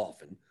knows how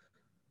often,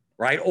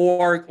 right?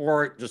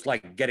 Or just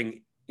like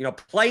getting,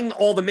 playing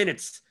all the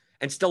minutes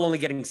and still only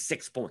getting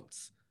 6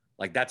 points.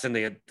 Like that's in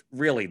the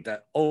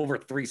over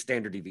 3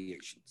 standard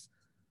deviations.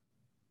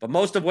 But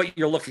most of what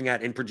you're looking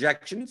at in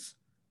projections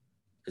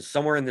is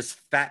somewhere in this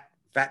fat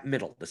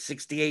middle, the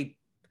 68%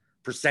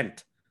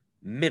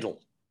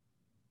 middle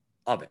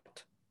of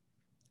it.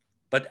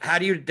 But how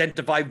do you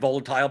identify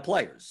volatile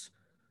players?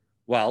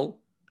 Well,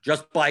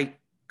 just by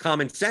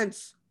common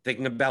sense,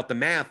 thinking about the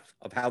math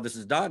of how this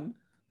is done,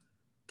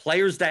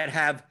 players that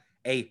have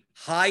a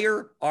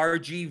higher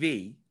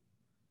RGV,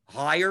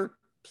 higher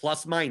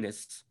plus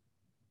minus,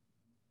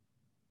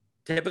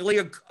 typically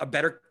a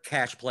better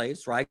cash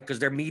plays, right? Because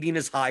their median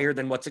is higher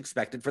than what's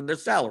expected for their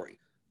salary.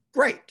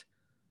 Great.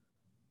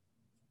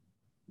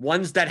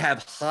 Ones that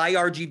have high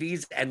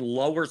RGVs and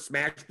lower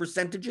smash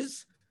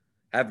percentages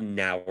have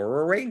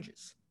narrower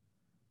ranges.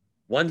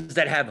 Ones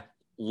that have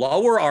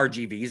lower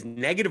RGVs,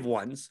 negative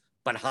ones,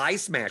 but high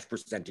smash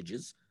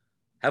percentages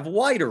have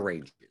wider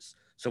ranges.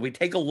 So we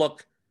take a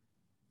look,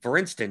 for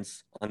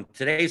instance, on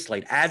today's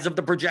slate, as of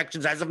the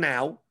projections as of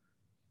now,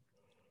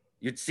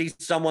 you'd see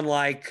someone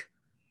like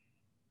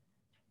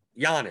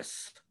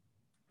Giannis.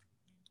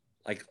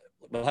 Like,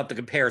 we'll have to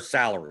compare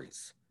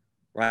salaries,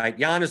 right?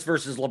 Giannis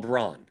versus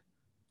LeBron.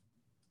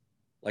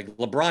 Like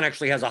LeBron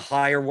actually has a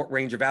higher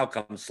range of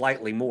outcomes,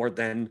 slightly more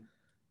than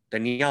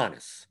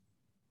Giannis.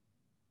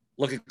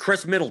 Look at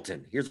Chris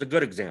Middleton. Here's a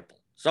good example.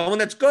 Someone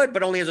that's good,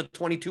 but only has a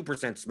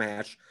 22%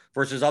 smash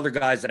versus other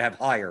guys that have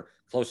higher,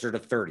 closer to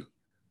 30.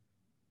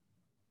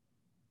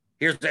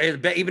 Here's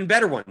an even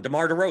better one,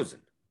 DeMar DeRozan.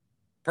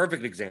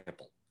 Perfect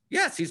example.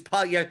 Yes, he's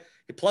probably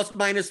plus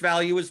minus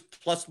value is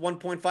plus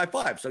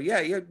 1.55. So yeah,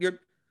 you're a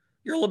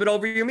little bit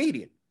over your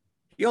median.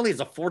 He only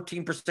has a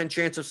 14%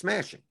 chance of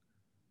smashing.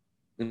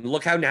 And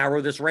look how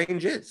narrow this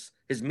range is.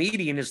 His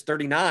median is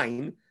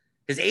 39.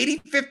 His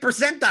 85th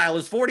percentile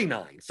is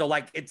 49. So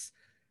like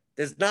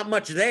there's not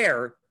much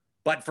there,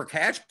 but for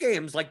cash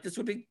games, like this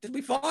would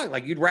be fine.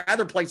 Like you'd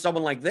rather play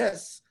someone like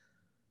this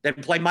than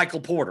play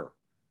Michael Porter,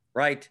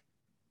 right?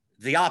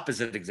 The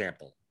opposite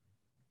example,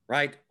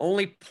 right?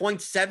 Only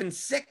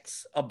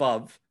 0.76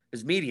 above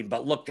his median,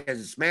 but look at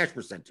his smash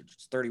percentage.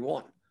 It's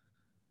 31,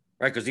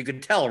 right? Because you can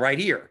tell right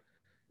here,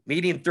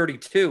 median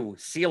 32,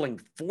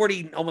 ceiling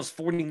 40, almost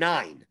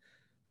 49.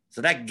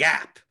 So that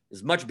gap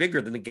is much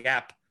bigger than the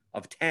gap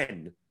of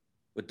 10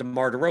 with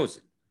DeMar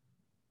DeRozan.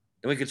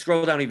 Then we could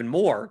scroll down even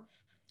more.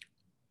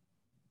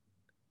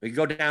 We could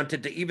go down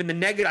to even the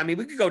negative. I mean,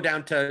 we could go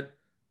down to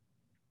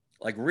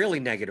like really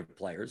negative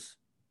players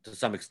to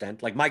some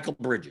extent, like Michael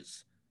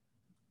Bridges.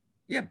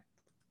 Yeah,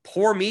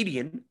 poor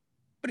median,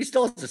 but he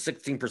still has a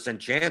 16%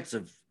 chance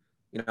of,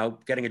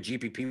 getting a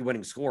GPP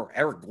winning score.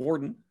 Eric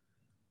Gordon,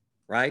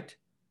 right?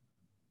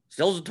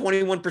 Still has a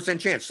 21%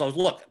 chance. So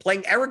look,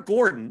 playing Eric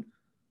Gordon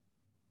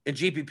in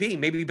GPP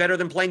may be better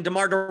than playing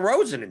DeMar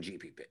DeRozan in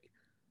GPP.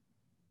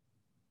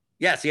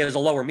 Yes, he has a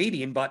lower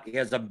median, but he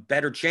has a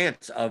better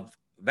chance of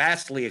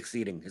vastly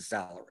exceeding his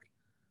salary.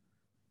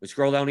 We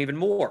scroll down even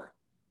more.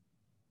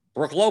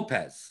 Brook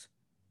Lopez.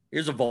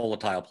 Here's a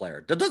volatile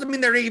player. That doesn't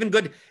mean they're even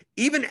good.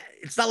 Even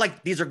it's not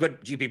like these are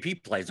good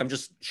GPP plays. I'm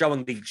just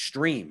showing the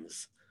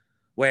extremes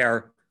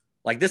where,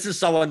 like, this is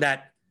someone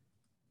that,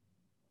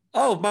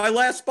 oh, my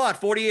last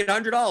spot,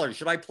 $4,800.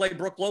 Should I play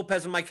Brook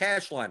Lopez in my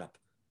cash lineup?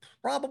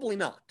 Probably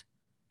not.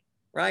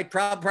 Right?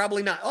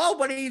 Probably not. Oh,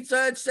 but he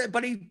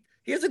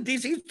has a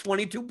decent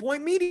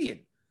 22-point median.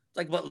 It's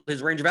like, well,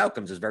 his range of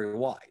outcomes is very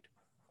wide.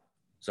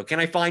 So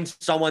can I find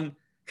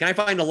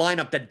a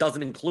lineup that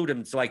doesn't include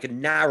him so I can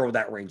narrow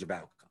that range of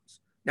outcomes?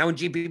 Now in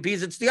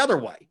GPPs, it's the other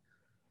way.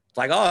 It's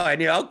like,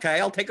 okay,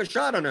 I'll take a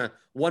shot on a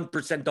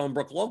 1% Don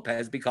Brook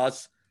Lopez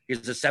because he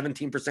has a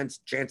 17%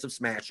 chance of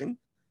smashing.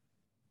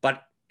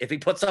 But if he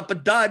puts up a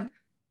dud,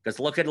 because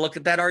look at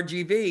that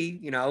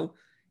RGV, he's going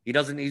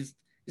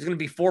to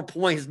be 4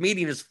 points. His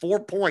median is 4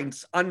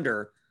 points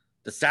under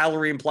the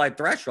salary implied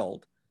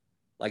threshold.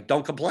 Like,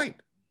 don't complain.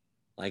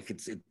 Like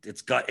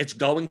it's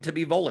going to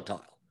be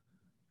volatile.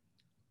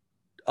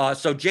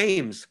 So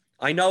James,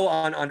 I know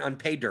on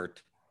Pay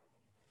Dirt,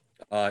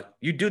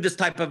 you do this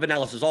type of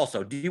analysis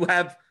also. Do you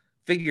have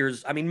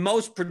figures? I mean,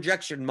 most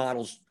projection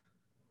models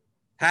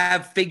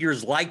have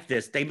figures like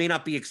this. They may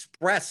not be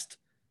expressed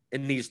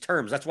in these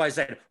terms. That's why I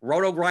said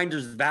Roto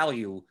Grinder's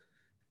value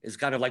is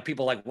kind of like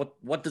people like,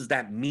 what does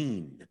that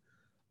mean?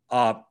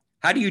 How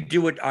do you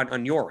do it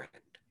on your end?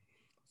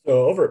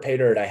 So over at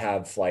PayDirt, I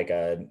have like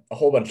a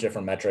whole bunch of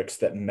different metrics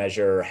that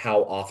measure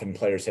how often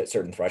players hit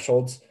certain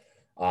thresholds.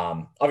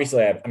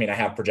 Obviously, I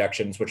have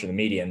projections, which are the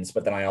medians,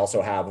 but then I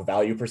also have a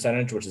value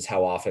percentage, which is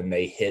how often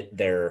they hit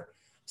their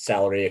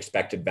salary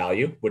expected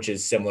value, which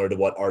is similar to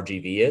what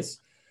RGV is.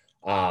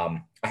 I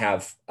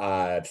have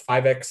 5x,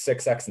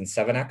 6x, and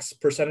 7x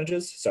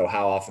percentages. So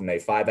how often they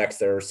 5x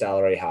their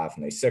salary, how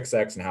often they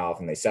 6x, and how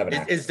often they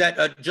 7x. Is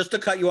that just to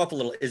cut you off a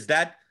little? Is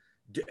that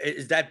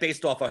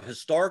based off of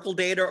historical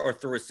data or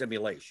through a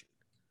simulation?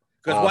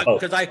 Because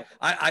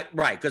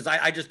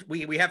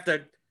we have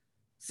to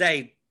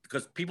say,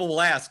 because people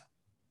will ask,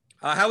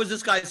 how is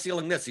this guy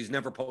sealing this? He's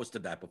never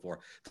posted that before.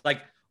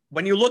 Like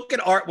when you look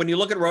at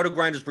Roto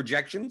Grinder's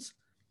projections,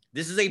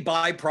 this is a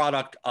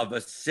byproduct of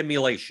a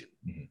simulation,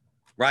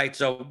 right?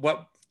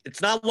 So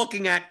it's not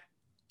looking at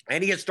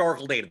any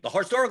historical data. The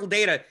historical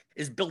data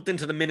is built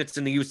into the minutes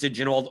and the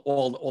usage and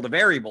all the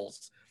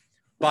variables,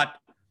 but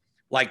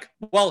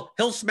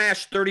he'll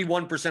smash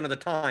 31% of the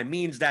time,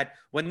 means that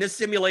when this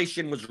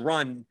simulation was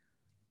run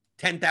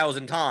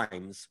 10,000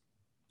 times,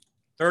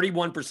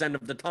 31%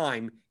 of the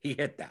time he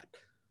hit that.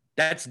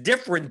 That's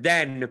different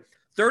than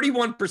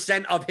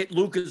 31% of hit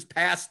Luka's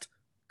past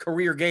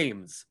career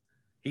games.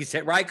 He's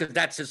hit, right? Because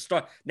that's his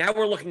start. Now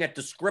we're looking at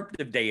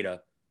descriptive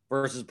data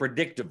versus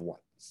predictive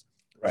ones.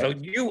 Right. So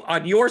you,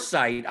 on your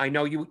site, I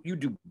know you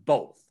do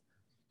both.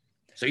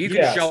 So you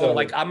can show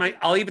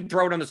I'll even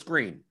throw it on the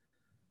screen.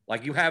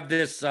 Like you have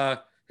this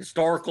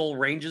historical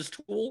ranges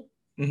tool,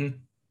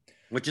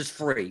 which is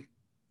free.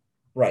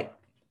 Right.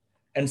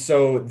 And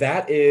so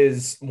that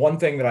is one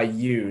thing that I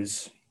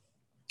use.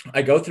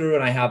 I go through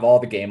and I have all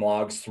the game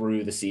logs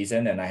through the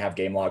season, and I have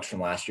game logs from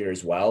last year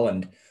as well.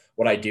 And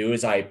what I do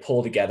is I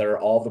pull together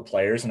all the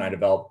players and I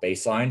develop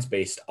baselines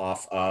based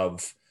off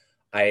of,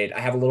 I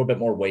have a little bit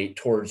more weight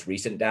towards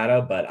recent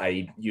data, but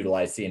I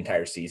utilize the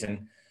entire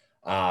season.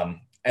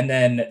 And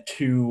then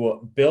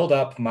to build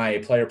up my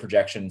player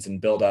projections and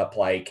build up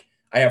like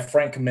I have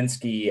Frank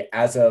Kaminsky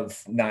as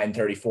of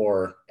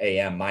 9:34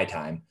 a.m. my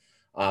time.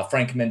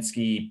 Frank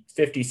Kaminsky,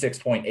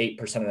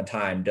 56.8% of the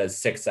time, does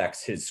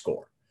 6x his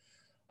score.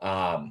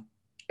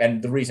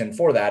 And the reason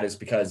for that is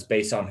because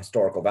based on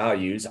historical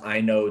values,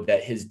 I know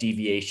that his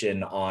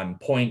deviation on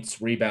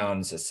points,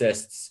 rebounds,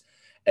 assists,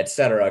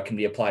 etc., can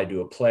be applied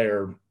to a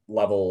player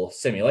level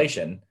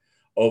simulation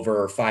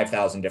over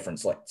 5,000 different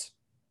slates.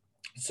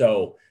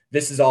 So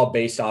this is all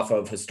based off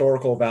of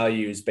historical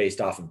values,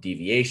 based off of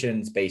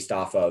deviations, based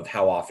off of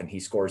how often he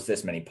scores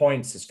this many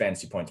points, his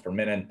fantasy points per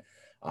minute,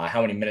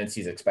 how many minutes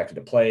he's expected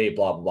to play,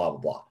 blah, blah, blah, blah,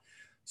 blah.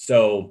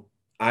 So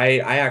I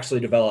actually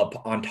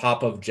develop on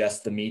top of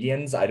just the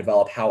medians, I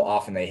develop how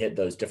often they hit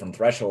those different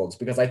thresholds,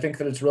 because I think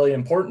that it's really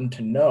important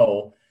to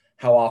know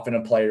how often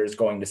a player is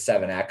going to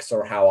 7x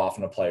or how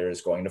often a player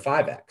is going to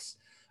 5x.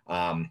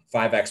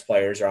 5x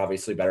players are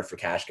obviously better for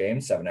cash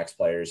games. 7x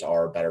players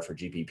are better for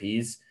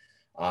GPPs.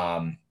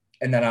 And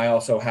then I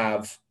also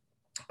have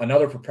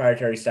another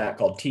proprietary stat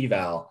called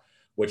T-Val,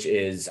 which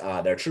is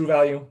their true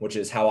value, which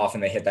is how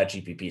often they hit that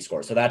GPP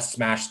score. So that's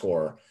smash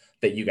score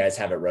that you guys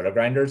have at Roto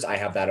Grinders. I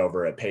have that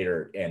over at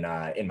Pater in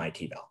my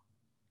T-Val.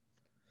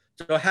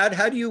 So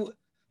how do you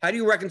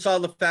reconcile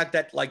the fact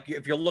that, like,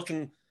 if you're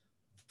looking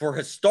for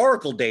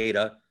historical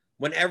data,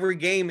 when every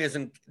game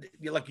isn't,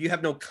 like, you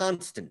have no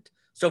constant.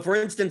 So for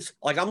instance,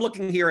 like, I'm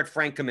looking here at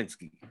Frank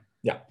Kaminsky.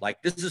 Yeah.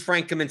 Like, this is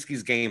Frank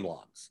Kaminsky's game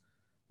logs.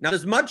 Now,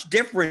 it's much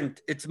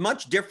different.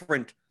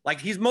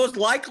 Like, he's most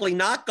likely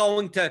not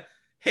going to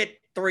hit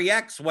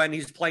 3x when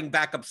he's playing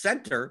backup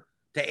center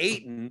to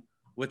Ayton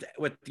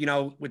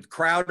with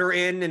Crowder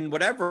in and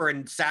whatever,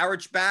 and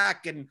Saric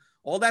back and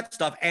all that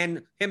stuff,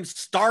 and him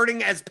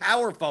starting as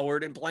power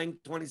forward and playing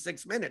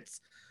 26 minutes.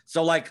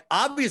 So, like,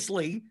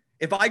 obviously,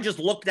 if I just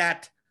looked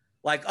at,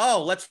 like,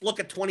 oh, let's look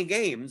at 20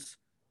 games,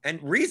 and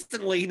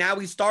recently now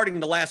he's starting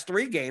the last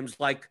 3 games,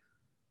 like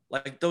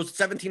those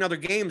 17 other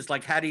games,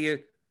 like, how do you,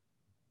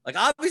 like,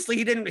 obviously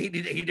he didn't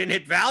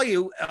hit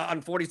value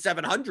on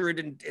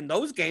 4,700 in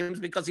those games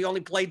because he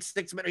only played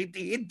 6 minutes.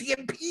 He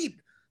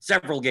DNP'd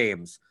several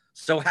games.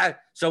 So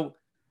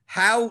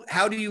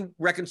how do you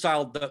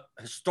reconcile the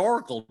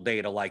historical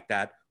data like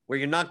that, where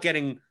you're not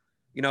getting,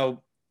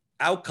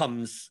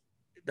 outcomes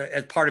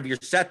as part of your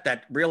set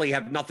that really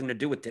have nothing to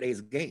do with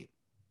today's game?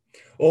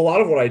 Well, a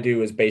lot of what I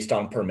do is based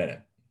on per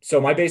minute. So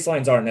my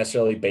baselines aren't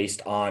necessarily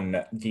based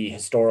on the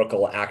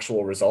historical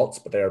actual results,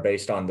 but they are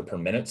based on the per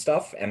minute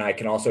stuff. And I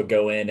can also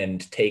go in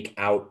and take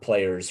out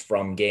players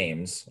from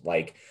games,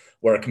 like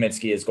where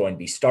Kaminsky is going to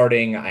be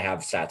starting. I have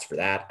stats for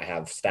that. I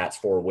have stats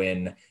for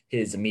when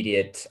his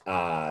immediate,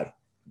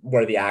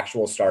 where the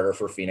actual starter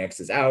for Phoenix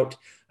is out.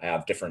 I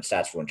have different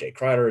stats for when Jay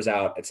Crowder is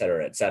out, et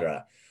cetera, et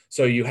cetera.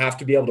 So you have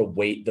to be able to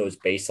weight those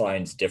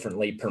baselines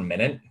differently per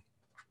minute.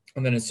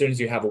 And then as soon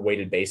as you have a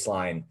weighted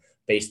baseline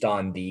based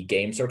on the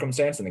game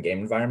circumstance and the game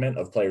environment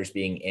of players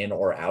being in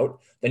or out,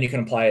 then you can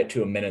apply it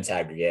to a minutes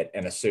aggregate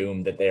and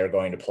assume that they are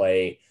going to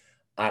play,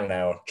 I don't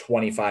know,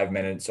 25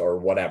 minutes or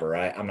whatever.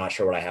 I'm not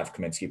sure what I have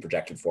Kaminsky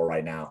projected for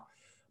right now,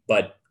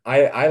 but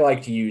I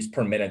like to use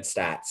per minute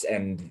stats.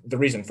 And the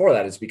reason for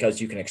that is because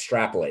you can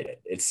extrapolate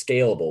it. It's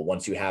scalable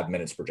once you have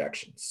minutes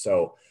projections.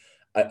 So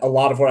a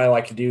lot of what I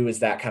like to do is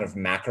that kind of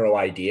macro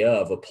idea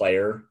of a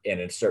player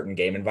in a certain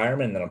game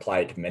environment and then apply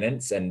it to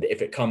minutes. And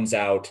if it comes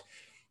out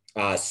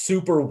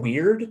super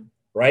weird,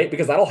 right?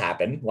 Because that'll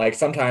happen. Like,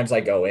 sometimes I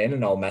go in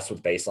and I'll mess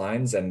with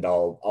baselines and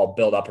I'll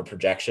build up a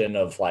projection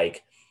of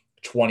like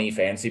 20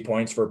 fantasy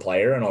points for a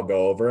player, and I'll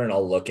go over and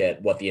I'll look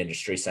at what the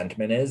industry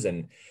sentiment is,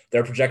 and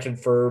they're projected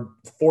for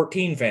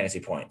 14 fantasy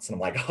points. And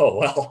I'm like, oh,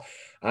 well,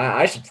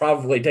 I should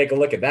probably take a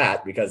look at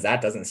that because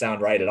that doesn't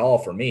sound right at all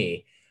for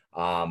me.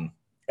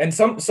 And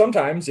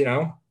sometimes,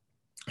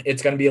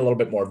 it's going to be a little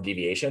bit more of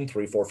deviation,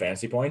 3-4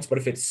 fantasy points. But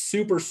if it's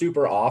super,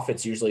 super off,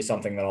 it's usually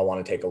something that I'll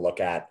want to take a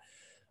look at.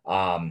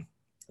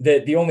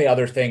 The only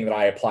other thing that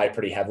I apply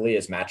pretty heavily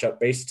is matchup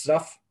based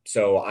stuff.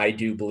 So I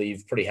do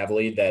believe pretty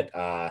heavily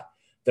that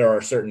there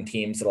are certain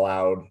teams that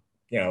allow,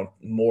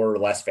 more or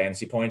less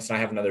fantasy points. And I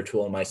have another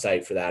tool on my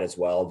site for that as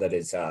well. That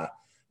is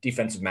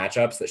defensive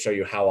matchups that show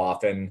you how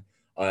often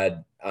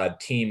a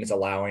team is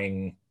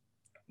allowing,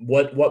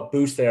 what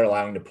boost they're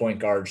allowing to point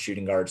guards,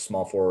 shooting guards,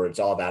 small forwards,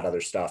 all that other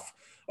stuff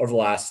over the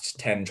last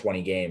 10,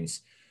 20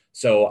 games.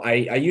 So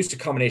I used a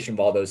combination of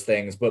all those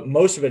things, but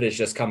most of it is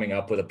just coming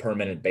up with a per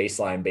minute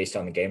baseline based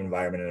on the game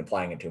environment and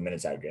applying it to a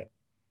minutes aggregate.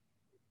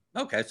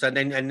 Okay. So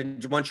then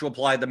once you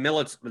apply the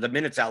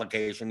minutes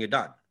allocation, you're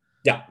done.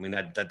 Yeah. I mean,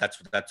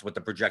 that's what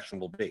the projection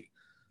will be.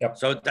 Yep.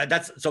 So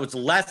so it's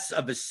less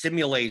of a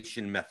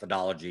simulation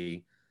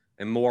methodology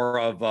and more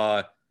of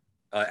a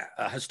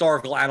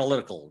historical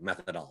analytical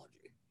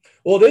methodology.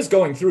 Well, it is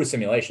going through a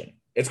simulation.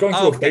 It's going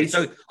through a base.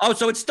 So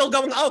it's still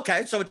going.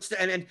 Okay. So it's,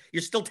 and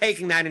you're still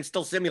taking that and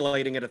still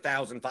simulating it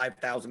 1,000,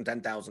 5,000,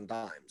 10,000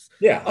 times.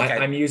 Yeah. Okay.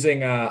 I'm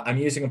using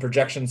a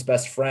projection's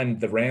best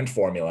friend, the Rand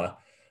formula,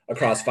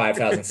 across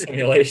 5,000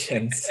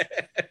 simulations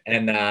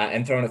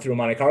and throwing it through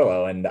Monte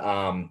Carlo. And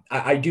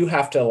I do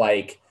have to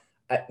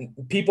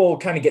people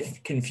kind of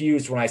get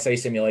confused when I say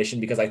simulation,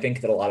 because I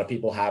think that a lot of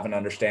people have an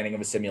understanding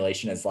of a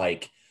simulation as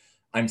like,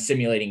 I'm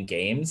simulating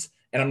games,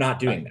 and I'm not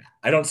doing that.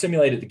 I don't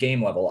simulate at the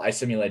game level. I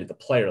simulate at the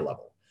player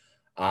level.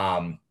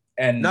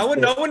 And no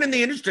one in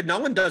the industry, no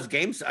one does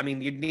games. I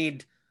mean, you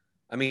need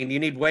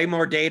way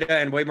more data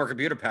and way more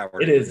computer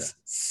power. It is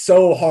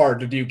so hard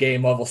to do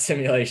game level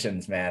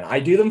simulations, man. I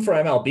do them for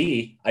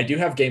MLB. I do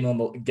have game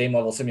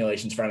level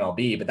simulations for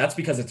MLB, but that's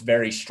because it's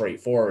very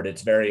straightforward.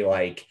 It's very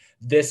like,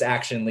 this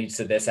action leads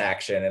to this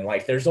action, and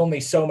like there's only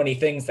so many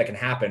things that can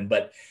happen.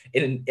 But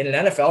in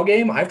an NFL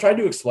game, I've tried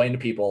to explain to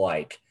people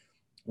like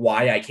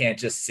why I can't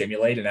just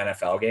simulate an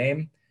NFL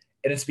game,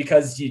 and it's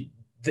because you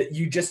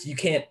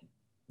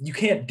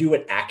can't do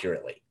it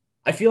accurately.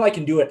 I feel I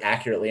can do it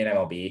accurately in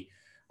MLB.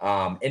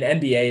 In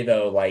NBA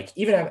though, like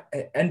even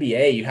at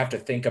NBA, you have to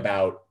think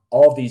about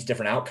all of these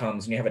different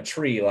outcomes, and you have a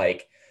tree.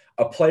 Like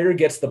a player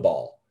gets the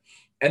ball,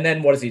 and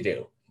then what does he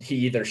do? He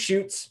either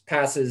shoots,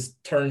 passes,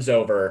 turns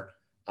over,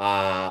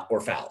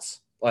 or fouls.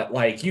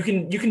 Like you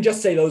can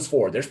just say those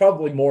four. There's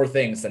probably more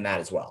things than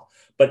that as well,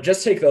 but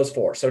just take those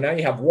four. So now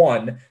you have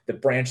one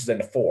that branches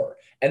into four.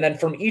 And then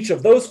from each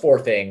of those four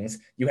things,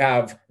 you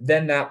have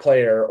then that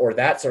player or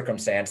that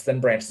circumstance then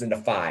branches into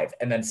 5,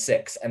 and then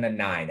 6, and then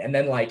 9. And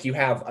then like you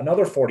have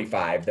another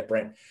 45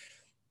 that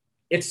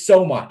it's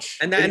so much.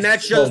 And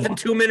that's so just in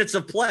 2 minutes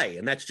of play.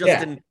 And that's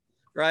just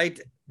right.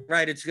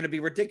 It's going to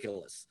be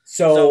ridiculous.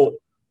 So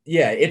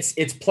yeah, it's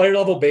player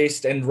level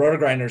based, and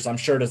RotoGrinders, I'm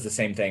sure, does the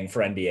same thing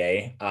for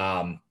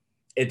NBA.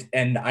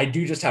 And I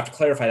do just have to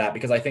clarify that,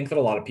 because I think that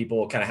a lot of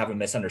people kind of have a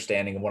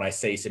misunderstanding of when I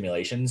say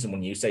simulations. And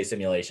when you say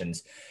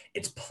simulations,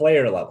 it's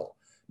player level,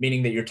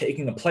 meaning that you're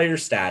taking the player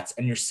stats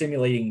and you're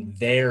simulating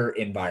their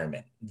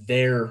environment,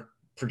 their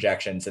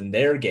projections, and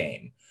their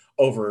game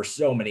over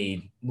so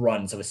many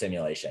runs of a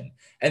simulation.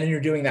 And then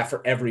you're doing that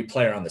for every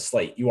player on the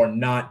slate. You are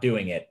not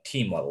doing it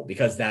team level,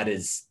 because that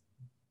is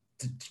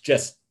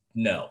just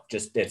no.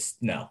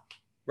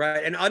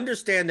 Right. And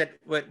understand that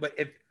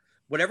if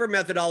whatever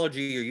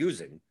methodology you're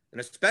using, and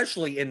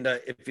especially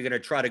if you're going to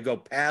try to go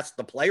past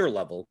the player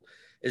level,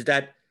 is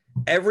that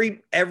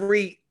every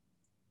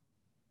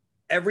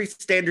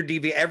standard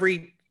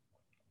deviation,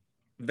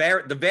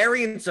 the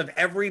variance of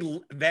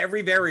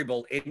every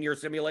variable in your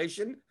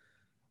simulation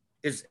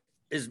is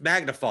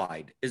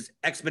magnified, is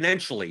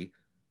exponentially,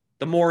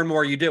 the more and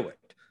more you do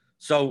it.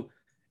 So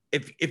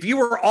if you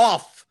were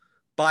off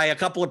by a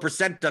couple of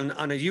percent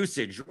on a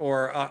usage,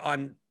 or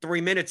on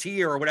 3 minutes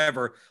here or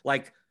whatever,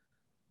 like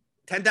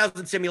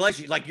 10,000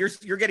 simulations, like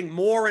you're getting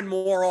more and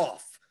more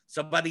off.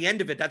 So by the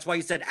end of it, that's why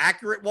you said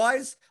accurate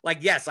wise, like,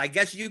 yes, I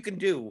guess you can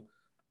do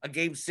a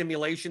game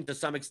simulation to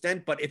some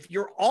extent, but if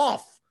you're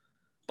off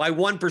by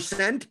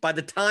 1%, by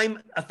the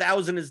time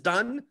 1,000 is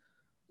done,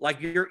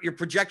 like your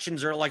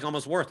projections are like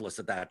almost worthless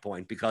at that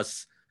point,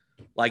 because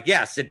like,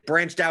 yes, it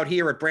branched out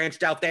here, it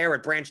branched out there,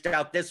 it branched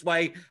out this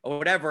way or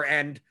whatever.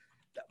 And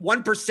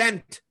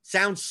 1%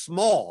 sounds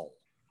small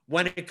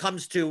when it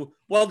comes to,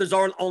 well, there's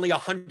only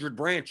 100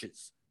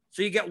 branches.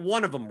 So you get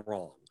one of them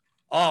wrong.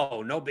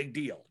 Oh, no big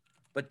deal.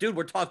 But dude,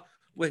 you're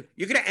going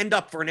to end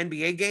up for an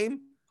NBA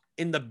game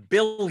in the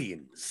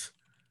billions,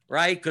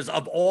 right? Because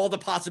of all the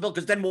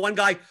possibilities. Because then one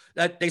guy,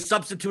 that they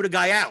substitute a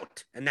guy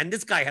out, and then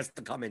this guy has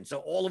to come in. So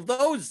all of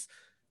those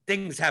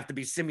things have to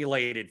be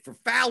simulated for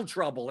foul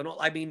trouble and all.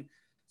 I mean,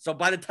 so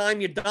by the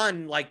time you're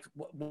done, like,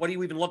 what do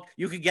you even look?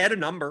 You could get a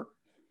number.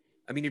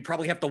 I mean, you'd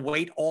probably have to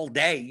wait all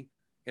day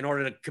in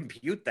order to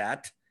compute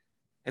that.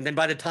 And then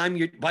by the time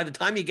you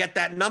get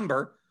that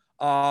number,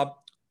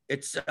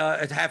 it's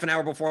half an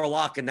hour before a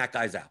lock, and that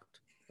guy's out,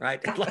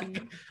 right?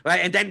 Like,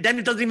 right, and then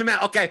it doesn't even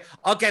matter.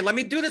 Okay, let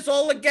me do this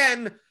all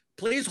again.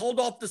 Please hold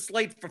off the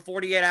slate for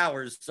 48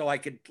 hours so I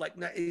could, like,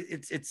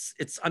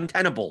 it's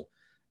untenable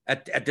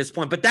at this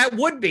point. But that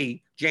would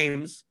be,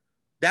 James,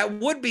 that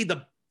would be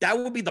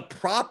the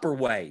proper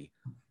way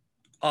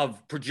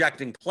of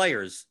projecting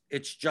players.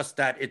 It's just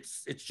that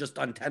it's just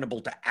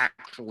untenable to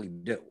actually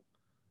do.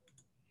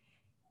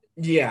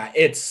 Yeah,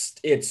 it's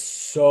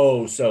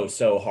so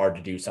hard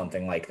to do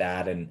something like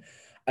that. And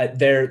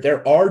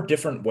there are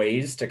different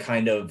ways to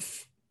kind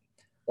of,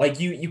 like,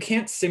 you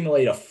can't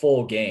simulate a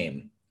full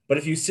game, but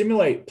if you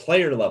simulate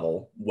player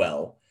level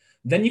well,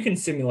 then you can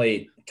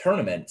simulate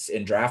tournaments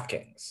in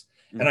DraftKings.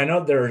 And I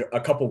know there are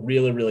a couple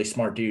really, really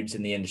smart dudes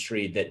in the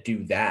industry that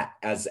do that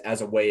as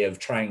a way of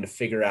trying to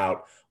figure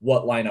out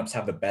what lineups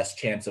have the best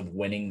chance of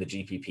winning the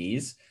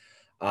GPPs.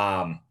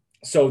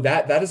 So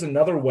that is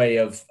another way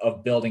of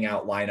building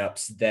out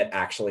lineups that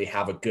actually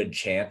have a good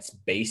chance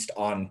based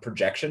on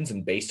projections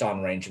and based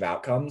on range of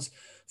outcomes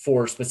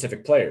for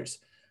specific players.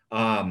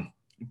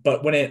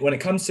 But when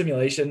it comes to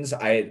simulations,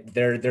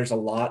 there's a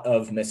lot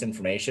of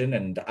misinformation,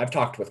 and I've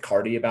talked with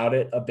Cardi about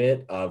it a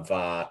bit of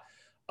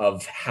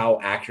how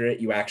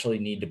accurate you actually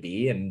need to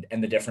be, and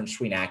the difference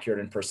between accurate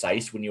and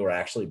precise when you are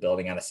actually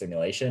building out a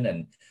simulation.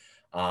 And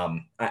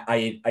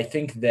I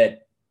think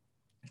that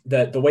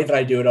the way that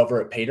I do it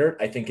over at PayDirt,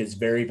 I think, is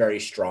very, very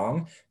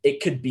strong.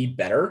 It could be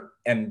better,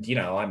 and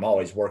I'm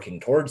always working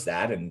towards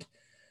that. And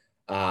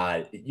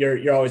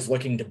You're always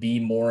looking to be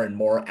more and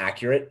more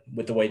accurate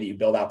with the way that you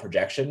build out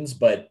projections.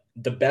 But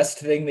the best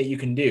thing that you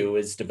can do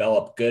is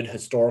develop good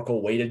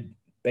historical weighted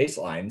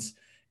baselines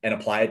and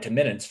apply it to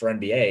minutes for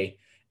NBA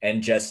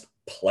and just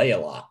play a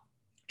lot.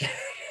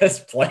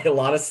 Just play a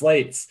lot of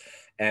slates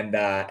and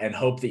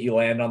hope that you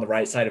land on the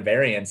right side of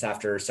variance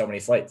after so many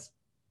slates.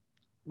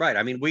 Right.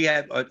 I mean, we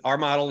have our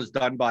model is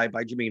done by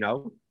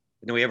Jamino, and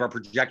then we have our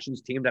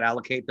projections team that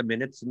allocate the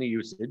minutes and the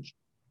usage.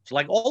 So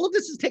like all of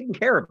this is taken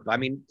care of. I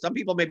mean, some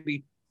people may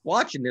be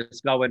watching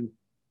this going,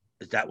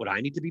 is that what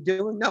I need to be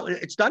doing? No,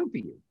 it's done for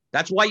you.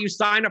 That's why you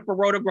sign up for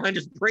Roto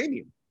Grinders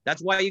Premium.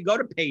 That's why you go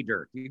to Pay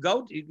Dirt. You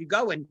go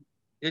and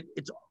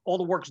it's all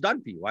the work's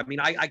done for you. I mean,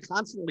 I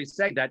constantly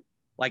say that,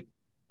 like,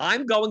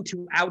 I'm going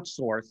to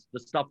outsource the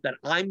stuff that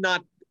I'm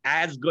not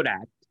as good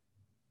at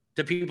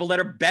to people that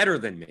are better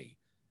than me.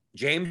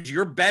 James,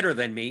 you're better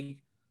than me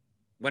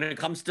when it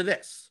comes to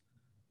this,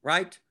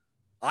 right?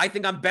 I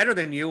think I'm better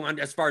than you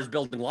as far as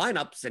building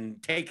lineups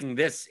and taking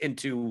this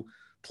into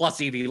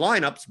plus EV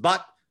lineups,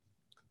 but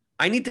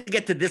I need to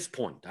get to this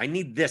point. I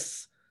need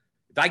this.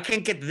 If I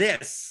can't get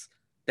this,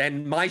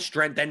 then my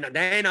strength, then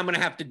I'm going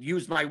to have to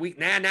use my weak.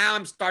 Now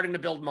I'm starting to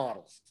build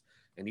models.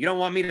 And you don't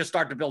want me to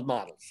start to build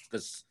models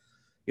because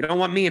you don't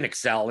want me in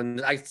Excel.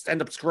 And I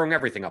end up screwing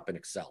everything up in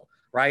Excel,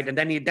 right? And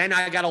then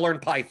I got to learn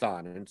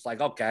Python. And it's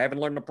like, okay, I haven't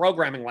learned a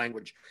programming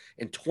language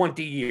in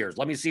 20 years.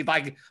 Let me see if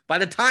by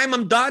the time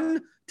I'm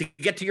done to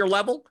get to your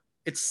level,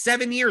 it's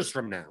 7 years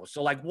from now.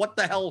 So like, what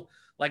the hell?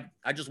 Like,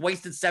 I just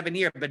wasted 7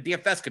 years, but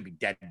DFS could be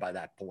dead by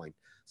that point.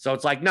 So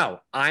it's like,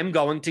 no, I'm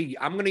going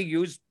to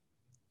use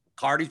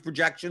Cardi's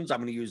projections. I'm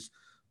going to use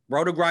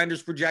Roto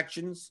Grinders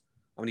projections.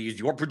 I'm going to use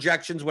your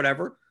projections,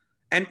 whatever.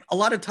 And a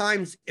lot of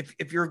times,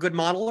 if you're a good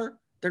modeler,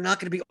 they're not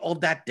going to be all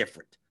that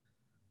different.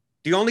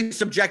 The only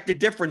subjective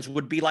difference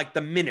would be like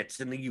the minutes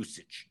and the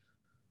usage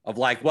of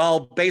like,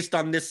 well, based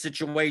on this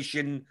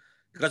situation,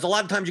 because a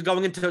lot of times you're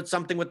going into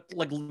something with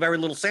like very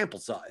little sample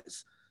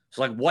size.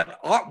 So like,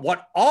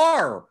 what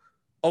are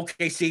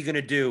OKC going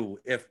to do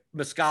if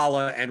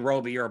Muscala and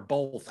Roby are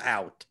both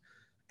out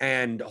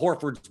and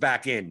Horford's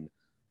back in?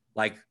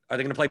 Like, are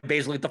they going to play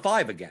Bazley at the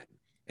 5 again?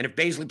 And if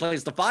Bazley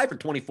plays the 5 for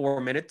 24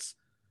 minutes,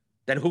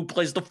 then who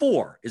plays the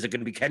 4? Is it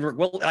going to be Kendrick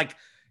Will? Like,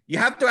 you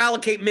have to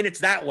allocate minutes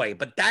that way,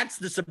 but that's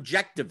the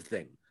subjective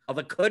thing of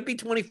it could be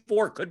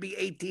 24, could be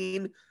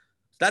 18.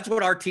 That's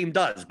what our team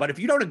does. But if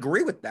you don't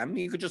agree with them,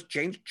 you could just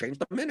change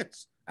the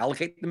minutes,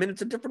 allocate the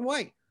minutes a different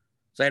way.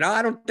 Say, no,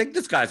 I don't think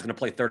this guy's going to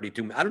play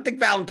 32. I don't think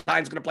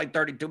Valentine's going to play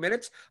 32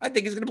 minutes. I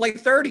think he's going to play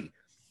 30.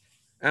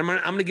 And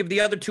I'm going to give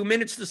the other 2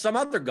 minutes to some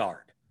other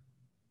guard,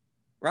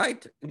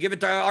 right? And give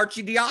it to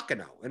Archie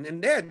Diacono.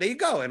 And there you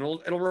go. And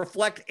it'll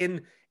reflect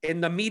in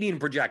the median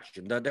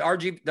projection.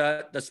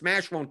 The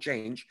smash won't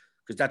change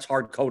because that's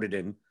hard coded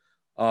in,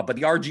 but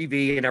the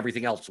RGV and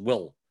everything else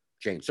will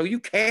change. So you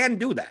can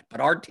do that. But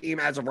our team,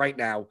 as of right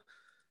now,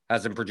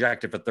 hasn't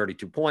projected for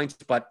 32 points.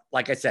 But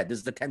like I said,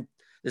 this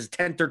is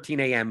 10:13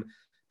 a.m.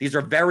 These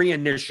are very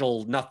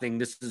initial,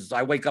 nothing.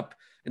 I wake up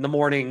in the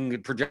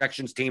morning,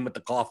 projections team with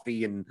the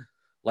coffee, and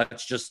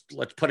let's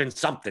put in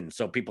something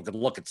so people can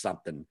look at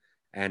something,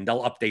 and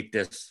they'll update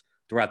this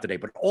throughout the day.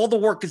 But all the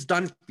work is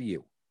done for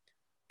you.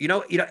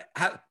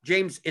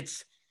 James,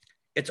 it's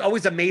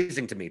always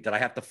amazing to me that I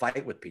have to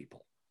fight with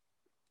people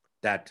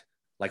that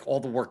like all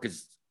the work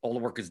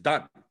is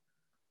done.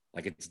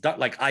 Like it's done.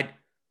 Like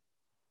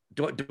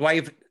do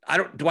I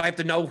have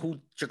to know who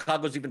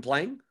Chicago's even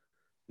playing?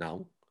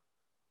 No.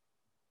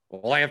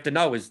 All I have to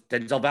know is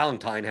Denzel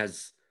Valentine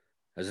has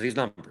these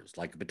numbers,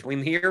 like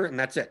between here and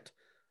that's it.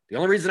 The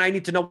only reason I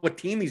need to know what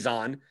team he's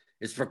on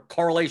is for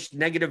correlation,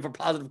 negative or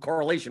positive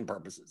correlation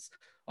purposes.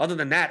 Other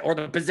than that, or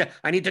the position,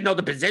 I need to know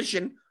the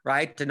position,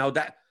 right? To know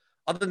that.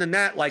 Other than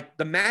that, like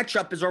the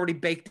matchup is already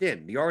baked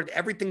in.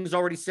 Everything's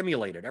already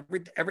simulated.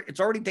 It's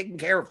already taken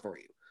care of for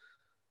you.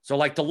 So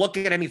like to look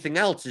at anything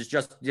else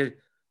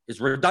is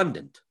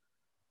redundant.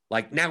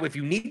 Like now, if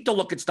you need to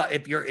look at stuff,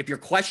 if you're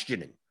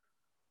questioning,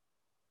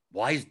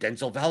 why is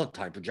Denzel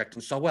Valentine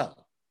projecting so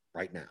well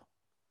right now?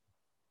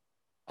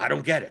 I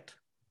don't get it.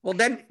 Well,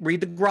 then read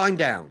the grind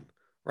down,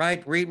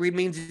 right? Read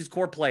means these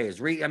core plays.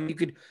 You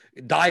could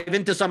dive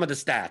into some of the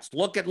stats.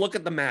 Look at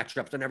the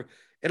matchups and everything.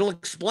 It'll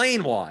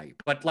explain why,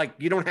 but like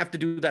you don't have to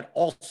do that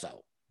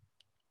also.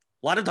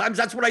 A lot of times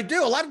that's what I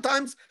do. A lot of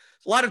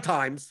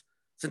times,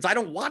 since I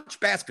don't watch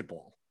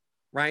basketball,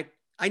 right?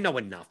 I know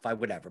enough,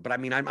 but I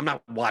mean, I'm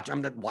not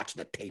watching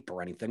the tape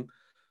or anything.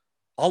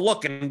 I'll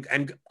look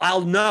and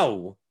I'll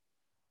know,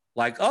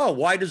 like, oh,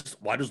 why does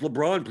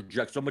LeBron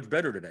project so much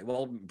better today?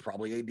 Well,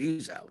 probably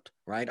AD's out,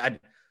 right? And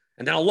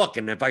then I'll look,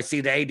 and if I see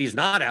the AD's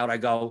not out, I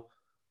go,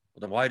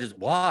 well, then why?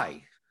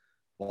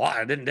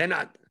 Then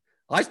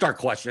I start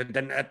questioning.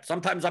 Then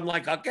sometimes I'm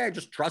like, okay,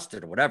 just trust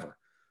it or whatever.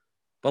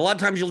 But a lot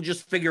of times you'll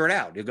just figure it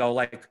out. You go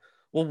like,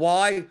 well,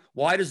 why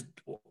is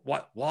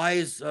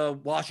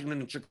Washington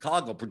and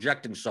Chicago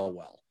projecting so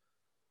well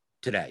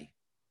today?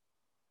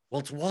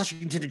 Well, it's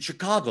Washington and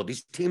Chicago.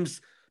 These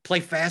teams play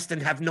fast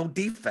and have no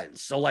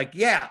defense. So like,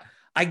 yeah,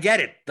 I get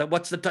it.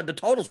 What's the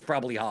total's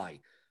probably high.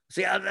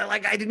 See, I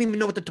didn't even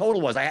know what the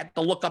total was. I had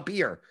to look up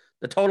here.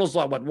 The total's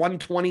what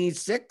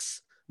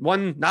 126?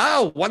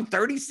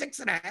 136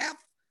 and a half?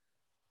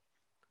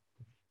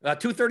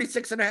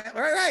 236 and a half.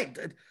 All right.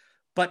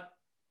 But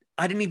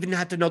I didn't even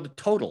have to know the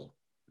total.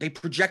 They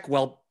project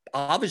well,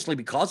 obviously,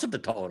 because of the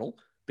total,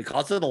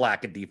 because of the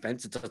lack of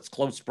defense. It's a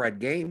close spread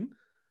game.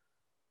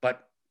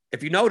 But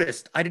if you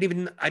noticed, I got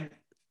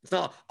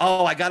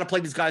to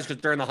play these guys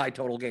because they're in the high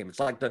total game. It's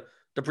like the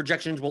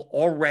projections will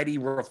already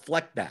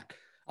reflect that.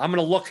 I'm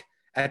going to look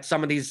at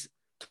some of these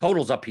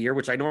totals up here,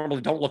 which I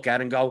normally don't look at,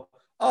 and go,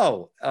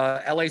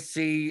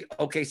 LAC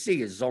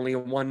OKC is only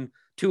a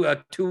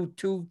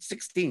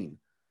 216,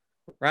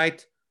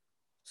 right?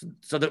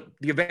 So the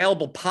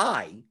available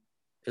pie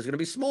is going to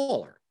be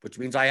smaller, which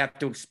means I have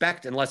to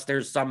expect, unless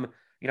there's some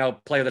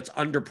player that's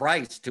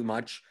underpriced too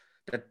much,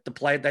 that the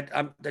play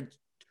that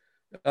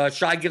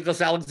Shai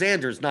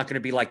Gilgeous-Alexander is not going to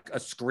be like a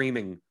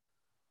screaming,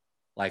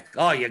 like,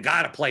 oh, you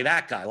got to play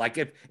that guy. Like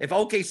if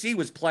OKC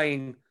was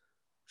playing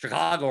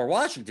Chicago or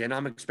Washington,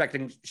 I'm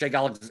expecting Shai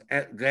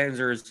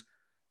Gilgeous-Alexander's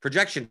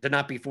projection to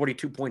not be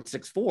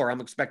 42.64.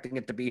 I'm expecting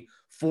it to be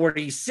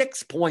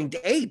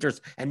 46.8,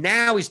 and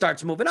now he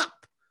starts moving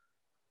up.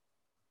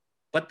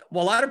 But a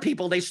lot of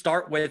people, they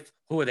start with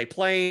who are they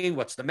playing,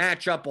 what's the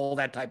matchup, all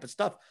that type of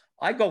stuff.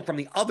 I go from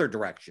the other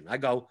direction. I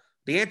go,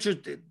 the answer,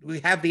 we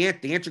have the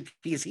answer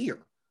key is here.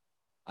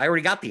 I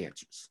already got the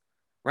answers,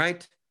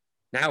 right?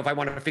 Now, if I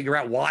want to figure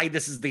out why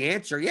this is the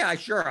answer, yeah,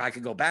 sure, I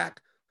could go back.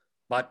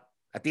 But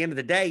at the end of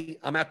the day,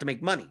 I'm out to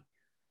make money,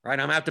 right?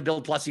 I'm out to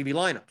build plus EV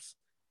lineups.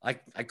 I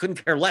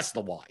couldn't care less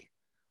the why.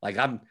 Like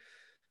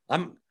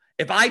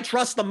if I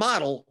trust the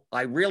model,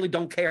 I really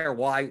don't care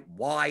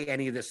why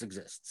any of this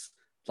exists.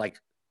 Like,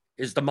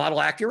 is the model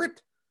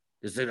accurate?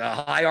 Is it a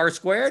high R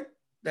squared?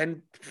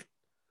 Then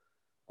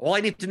all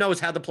I need to know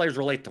is how the players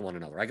relate to one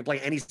another. I can play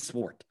any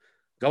sport.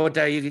 Go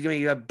into, you give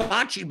me a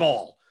bocce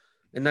ball.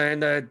 And then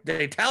the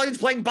Italians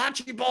playing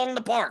bocce ball in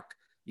the park.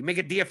 You make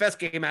a DFS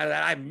game out of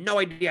that. I have no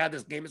idea how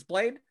this game is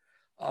played.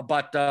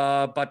 But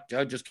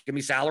just give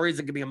me salaries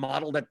and give me a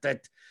model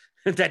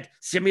that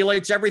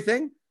simulates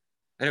everything.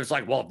 And it's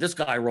like, well, if this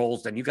guy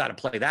rolls, then you got to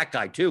play that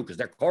guy too, because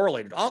they're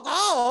correlated.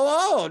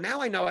 Oh,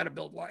 now I know how to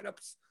build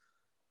lineups.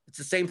 It's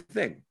the same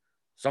thing.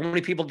 So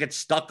many people get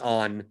stuck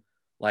on,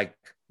 like,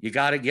 you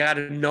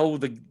gotta know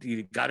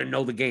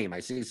the game. I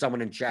see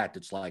someone in chat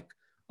that's like,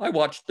 I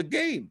watched the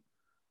game.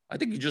 I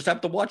think you just have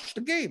to watch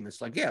the game.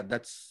 It's like, yeah,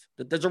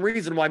 there's a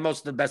reason why most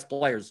of the best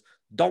players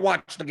don't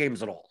watch the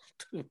games at all.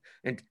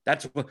 and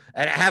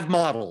have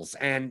models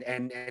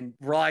and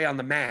rely on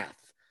the math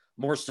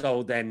more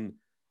so than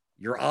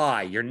your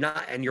eye,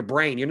 and your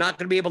brain. You're not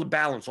going to be able to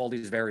balance all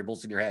these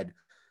variables in your head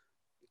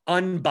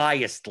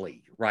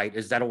unbiasedly, right?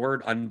 Is that a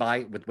word?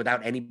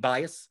 Without any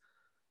bias?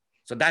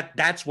 So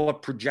that's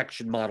what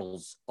projection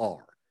models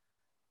are.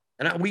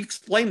 And we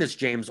explain this,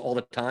 James, all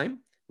the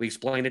time. We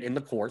explain it in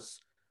the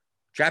course.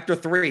 Chapter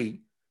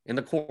 3 in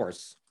the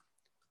course,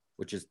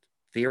 which is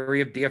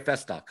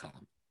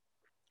theoryofdfs.com.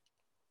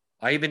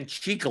 I even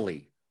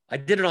cheekily, I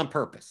did it on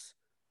purpose.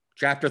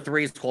 Chapter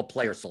 3 is called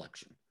player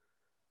selection.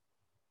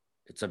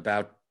 It's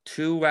about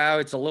 2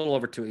 hours. It's a little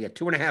over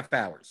 2.5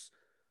 hours.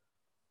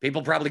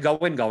 People probably go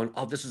in going,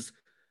 oh, they're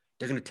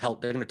going to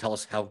tell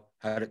us how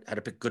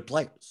to pick good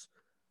players.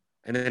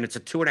 And then it's a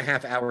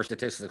 2.5 hour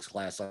statistics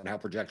class on how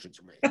projections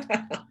are made.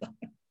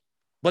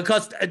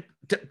 Because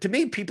to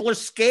me, people are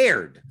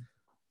scared.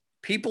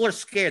 People are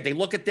scared. They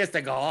look at this,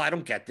 they go, oh, I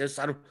don't get this.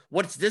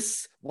 What's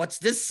this? What's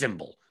this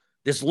symbol?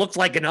 This looks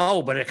like an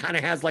O, but it kind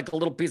of has like a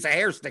little piece of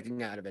hair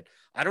sticking out of it.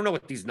 I don't know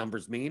what these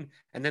numbers mean.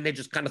 And then they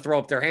just kind of throw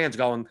up their hands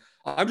going,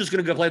 I'm just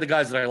going to go play the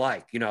guys that I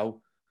like,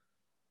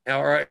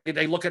 Or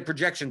they look at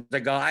projections.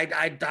 They go,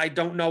 I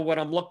don't know what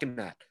I'm looking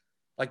at.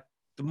 Like,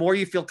 the more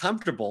you feel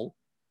comfortable,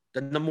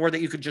 then the more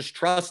that you could just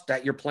trust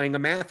that you're playing a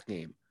math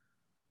game.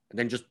 And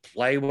then just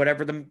play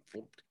whatever you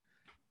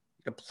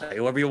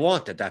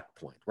want at that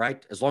point,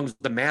 right? As long as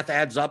the math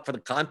adds up for the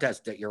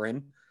contest that you're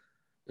in.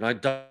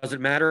 It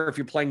doesn't matter if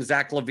you're playing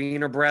Zach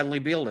LaVine or Bradley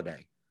Beal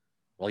today.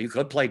 Well, you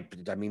could play,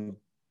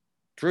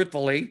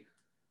 truthfully,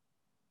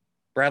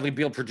 Bradley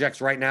Beal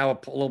projects right now a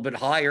little bit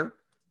higher.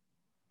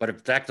 But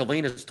if Zach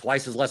LaVine is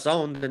twice as less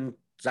owned, then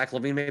Zach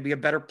LaVine may be a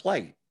better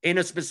play in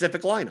a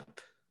specific lineup.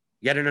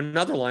 Yet in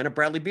another lineup,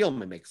 Bradley Beal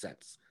may make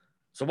sense.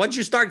 So once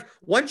you start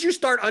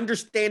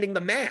understanding the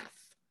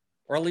math,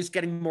 or at least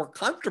getting more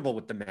comfortable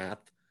with the math,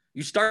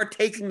 you start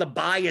taking the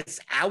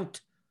bias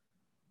out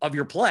of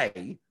your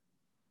play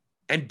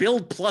and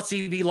build plus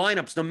EV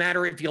lineups, no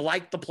matter if you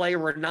like the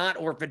player or not,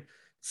 or if it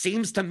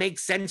seems to make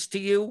sense to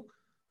you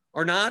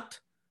or not.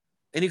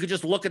 And you could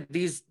just look at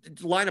these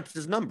lineups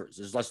as numbers.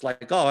 It's less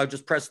like, oh, I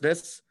just pressed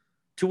this,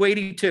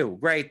 282.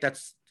 Great,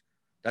 that's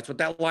what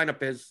that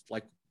lineup is.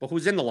 Like, but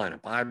who's in the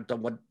lineup?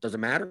 What does it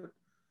matter?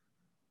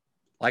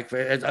 Like,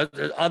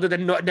 other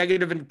than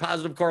negative and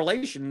positive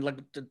correlation, like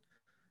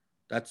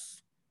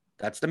that's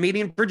the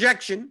median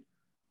projection.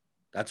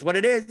 That's what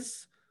it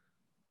is.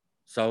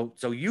 So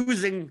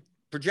using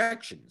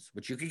projections,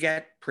 which you could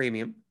get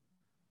premium,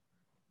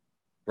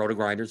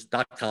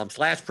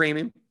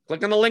 rotogrinders.com/premium.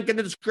 Click on the link in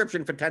the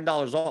description for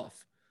 $10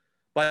 off.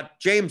 But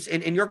James,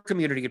 in your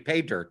community at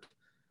Pay Dirt,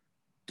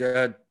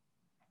 I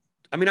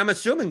mean, I'm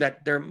assuming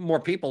that there are more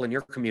people in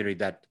your community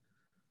that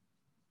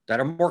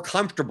are more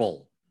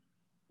comfortable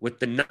with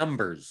the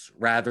numbers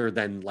rather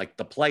than like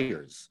the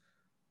players.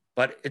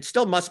 But it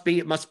still must be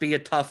a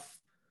tough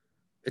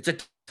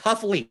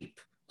leap.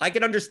 I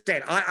can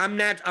understand.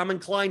 I'm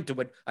inclined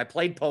to it. I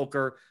played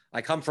poker.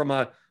 I come from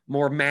a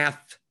more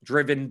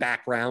math-driven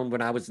background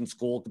when I was in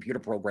school, computer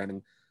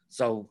programming.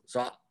 So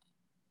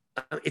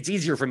it's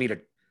easier for me to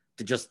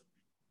just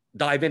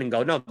dive in and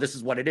go, no, this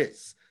is what it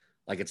is.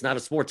 Like, it's not a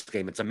sports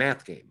game, it's a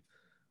math game.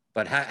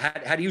 But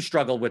how do you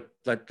struggle with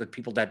the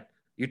people that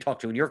you talk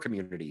to in your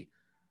community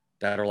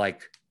that are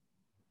like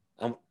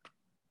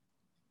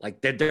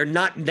they're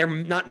not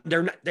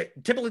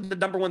typically the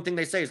number one thing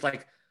they say is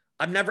like,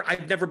 I've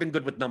never been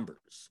good with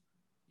numbers.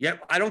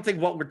 Yet I don't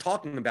think what we're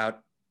talking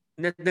about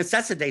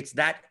necessitates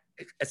that,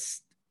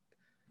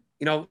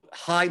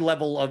 high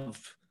level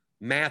of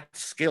math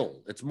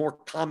skill. It's more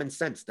common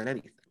sense than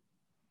anything.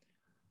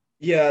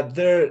 Yeah,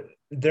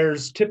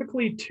 there's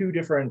typically two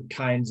different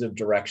kinds of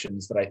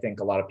directions that I think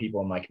a lot of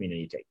people in my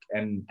community take.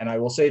 And I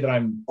will say that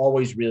I'm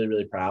always really,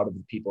 really proud of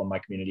the people in my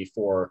community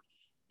for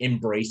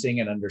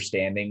embracing and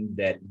understanding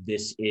that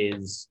this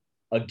is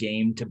a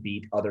game to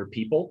beat other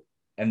people.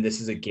 And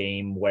this is a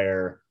game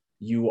where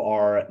you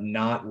are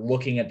not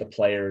looking at the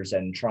players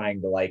and trying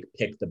to like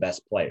pick the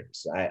best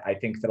players. I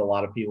think that a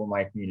lot of people in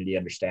my community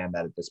understand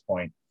that at this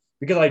point,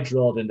 because I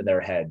drill it into their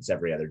heads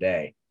every other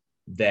day,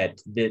 that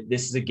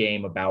this is a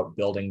game about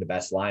building the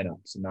best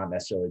lineups and not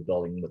necessarily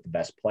building with the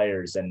best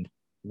players. And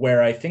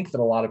where I think that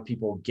a lot of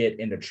people get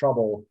into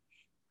trouble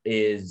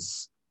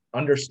is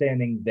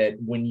understanding that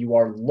when you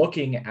are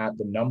looking at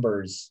the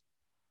numbers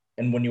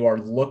and when you are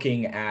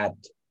looking at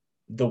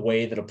the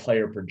way that a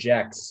player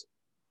projects,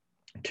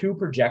 two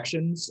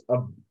projections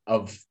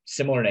of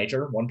similar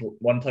nature,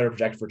 one player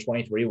projected for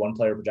 23, one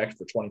player projected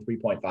for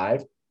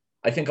 23.5.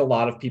 I think a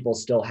lot of people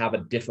still have a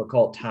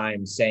difficult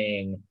time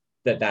saying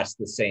that that's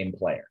the same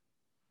player.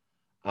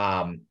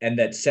 And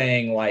that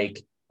saying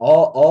like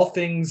all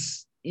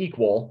things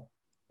equal,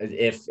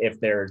 if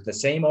they're the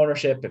same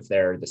ownership, if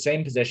they're the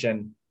same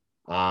position,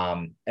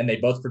 and they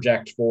both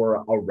project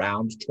for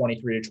around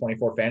 23 to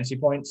 24 fantasy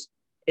points,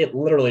 it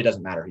literally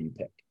doesn't matter who you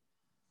pick.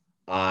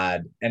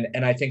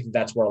 And I think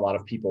that's where a lot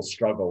of people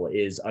struggle,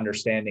 is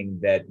understanding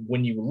that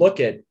when you look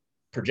at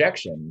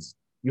projections,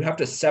 you have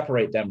to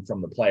separate them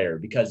from the player,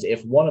 because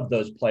if one of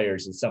those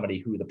players is somebody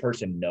who the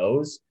person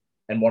knows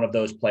and one of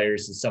those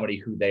players is somebody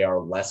who they are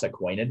less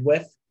acquainted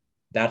with,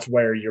 that's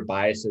where your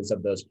biases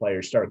of those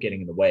players start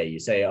getting in the way. You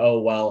say, oh,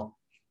 well,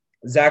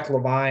 Zach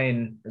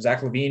Levine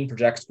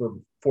projects for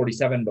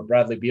 47, but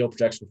Bradley Beal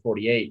projects for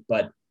 48.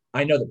 But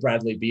I know that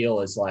Bradley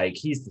Beal is like,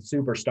 he's the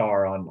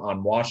superstar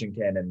on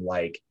Washington. And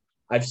like,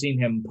 I've seen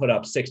him put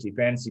up 60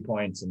 fantasy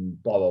points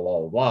and blah, blah, blah,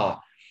 blah, blah.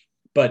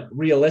 But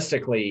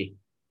realistically,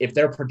 if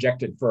they're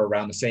projected for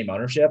around the same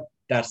ownership,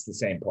 that's the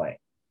same play.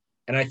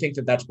 And I think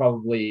that that's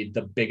probably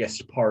the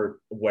biggest part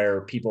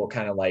where people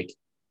kind of like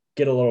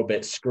get a little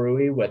bit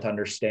screwy with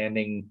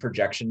understanding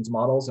projections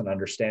models and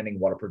understanding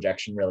what a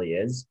projection really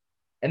is.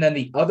 And then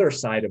the other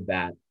side of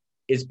that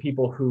is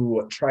people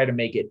who try to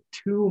make it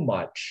too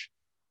much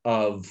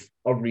of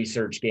a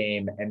research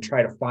game and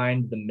try to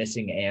find the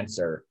missing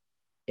answer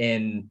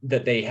in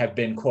that they have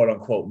been quote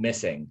unquote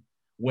missing,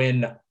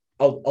 when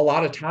a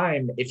lot of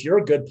time, if you're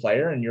a good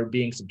player and you're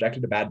being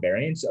subjected to bad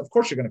variance, of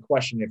course you're going to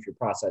question if your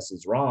process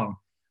is wrong.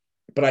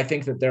 But I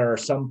think that there are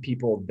some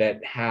people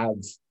that have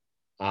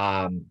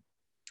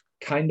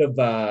kind of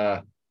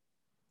an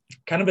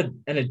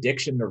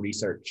addiction to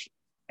research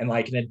and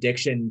like an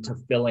addiction to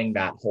filling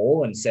that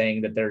hole and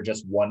saying that they're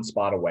just one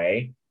spot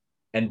away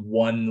and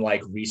one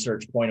like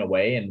research point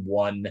away and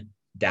one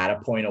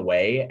data point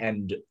away.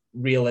 And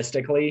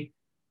realistically,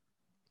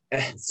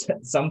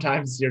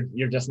 sometimes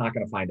you're just not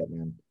going to find it,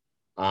 man.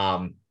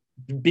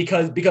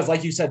 Because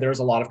like you said, there's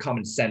a lot of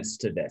common sense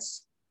to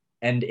this.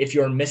 And if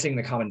you're missing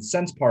the common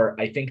sense part,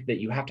 I think that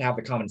you have to have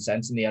the common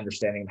sense and the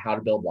understanding of how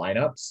to build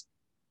lineups.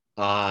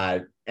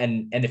 And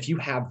if you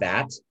have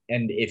that,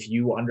 and if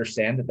you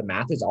understand that the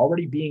math is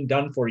already being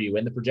done for you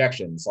in the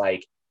projections,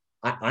 like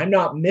I'm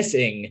not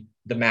missing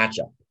the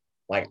matchup.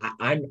 Like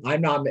I'm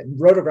not,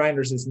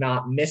 Roto-Grinders is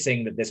not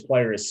missing that this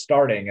player is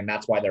starting, and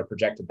that's why they're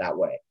projected that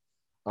way.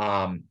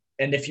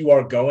 And if you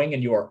are going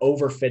and you are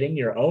overfitting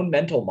your own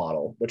mental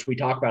model, which we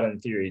talk about in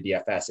theory of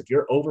DFS, if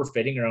you're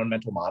overfitting your own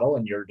mental model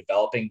and you're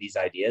developing these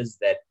ideas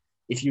that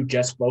if you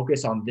just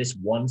focus on this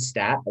one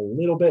stat a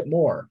little bit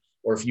more,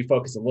 or if you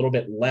focus a little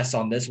bit less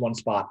on this one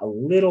spot a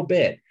little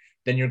bit,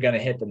 then you're going to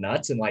hit the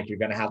nuts and like you're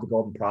going to have the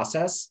golden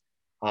process.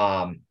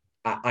 I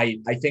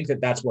think that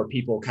that's where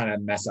people kind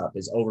of mess up,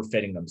 is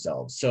overfitting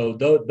themselves. So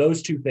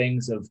those two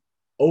things of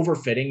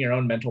overfitting your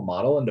own mental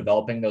model and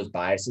developing those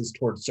biases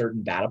towards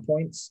certain data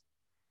points,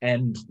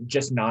 and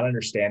just not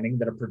understanding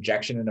that a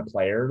projection and a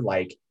player,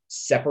 like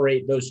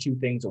separate those two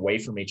things away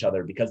from each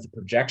other, because the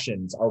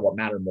projections are what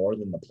matter more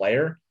than the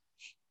player.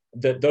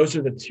 those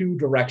are the two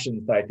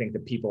directions that I think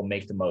that people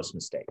make the most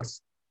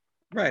mistakes.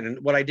 Right.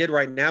 And what I did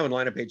right now in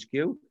lineup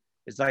HQ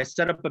is I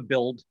set up a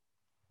build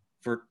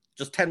for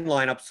just 10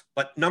 lineups,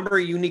 but number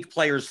of unique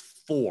players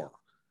 4,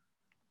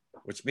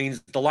 which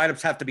means the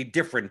lineups have to be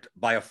different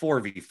by a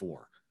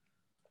 4v4.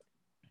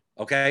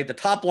 Okay. The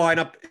top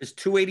lineup is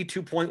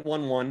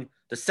 282.11.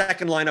 The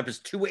second lineup is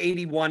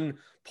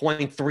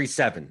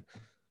 281.37.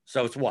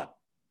 So it's what?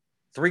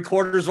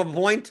 3/4 of a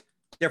point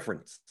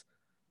difference.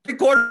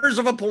 3/4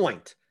 of a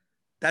point.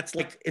 That's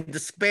like in the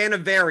span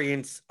of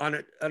variance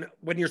on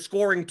when you're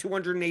scoring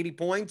 280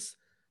 points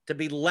to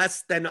be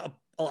less than a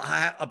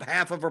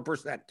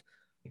 0.5%.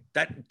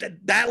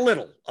 That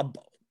little,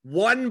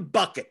 one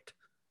bucket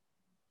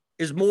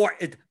is more,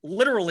 it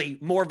literally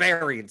more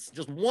variance,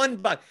 just one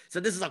bucket.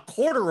 So this is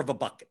 1/4 of a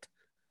bucket.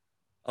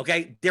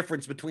 Okay.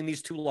 Difference between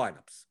these two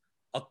lineups,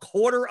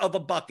 1/4 of a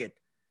bucket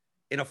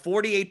in a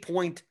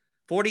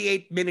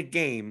 48-minute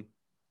game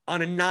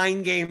on a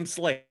 9-game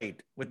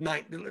slate with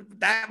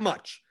that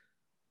much,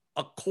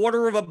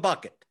 1/4 of a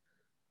bucket.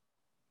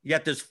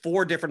 Yet there's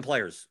 4 different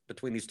players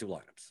between these two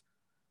lineups.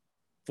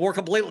 4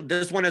 completely.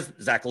 This one has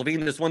Zach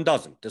LaVine. This one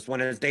doesn't. This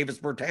one has Davis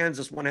Bertans.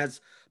 This one has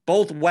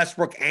both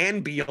Westbrook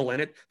and Beal in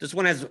it. This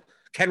one has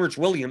Kenrich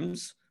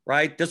Williams,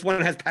 right? This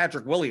one has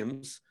Patrick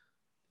Williams.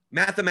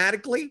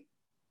 Mathematically,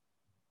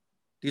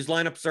 these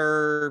lineups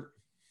are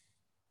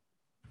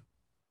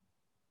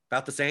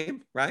about the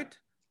same, right?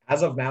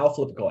 As of now,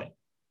 flip a coin.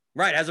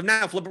 Right. As of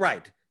now, flip it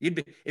right.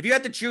 If you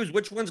had to choose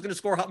which one's going to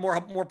score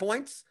more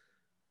points,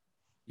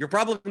 you're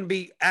probably going to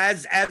be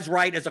as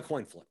right as a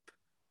coin flip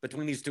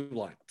between these two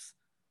lineups,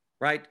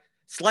 right?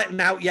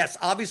 Now, yes,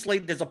 obviously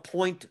there's a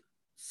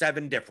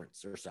 0.7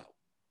 difference or so.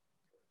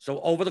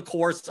 So over the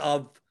course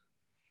of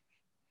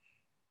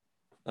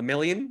a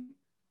million,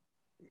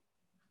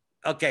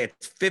 okay,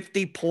 it's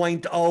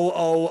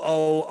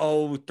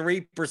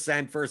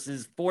 50.00003%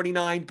 versus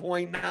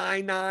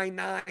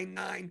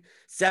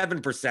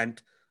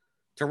 49.99997%.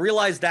 To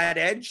realize that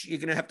edge, you're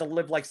going to have to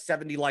live like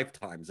 70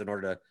 lifetimes in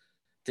order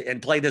to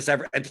play this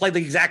play the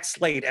exact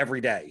slate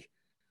every day,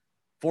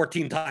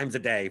 14 times a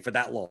day for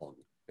that long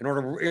in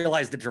order to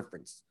realize the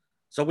difference.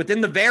 So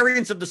within the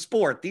variance of the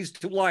sport, these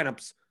two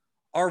lineups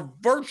are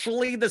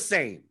virtually the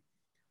same.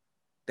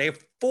 They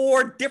have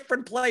 4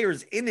 different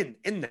players in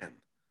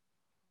them.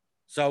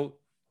 So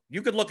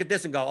you could look at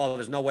this and go, oh,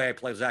 there's no way I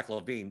play Zach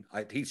LaVine.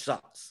 He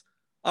sucks.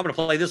 I'm going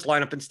to play this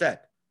lineup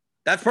instead.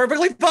 That's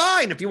perfectly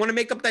fine. If you want to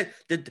make up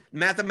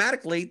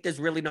mathematically,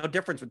 there's really no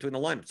difference between the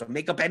lineups. So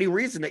make up any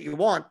reason that you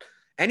want.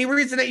 Any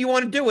reason that you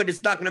want to do it,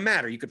 it's not going to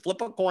matter. You could flip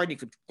a coin. You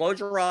could close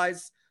your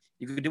eyes.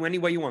 You could do any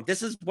way you want.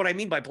 This is what I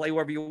mean by play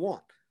whoever you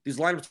want. These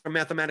lineups are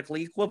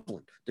mathematically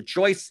equivalent. The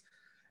choice,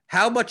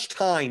 how much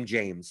time,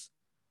 James,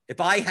 if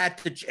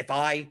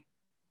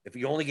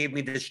you only gave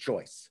me this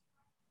choice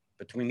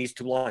between these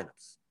two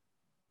lineups,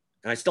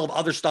 and I still have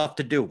other stuff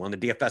to do on the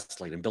DFS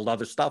slate and build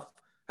other stuff,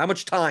 how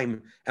much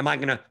time am I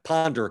going to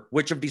ponder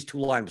which of these two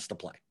lineups to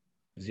play?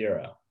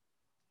 0.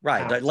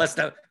 Right.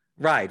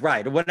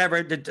 Right. Whatever.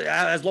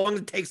 As long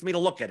as it takes me to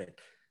look at it.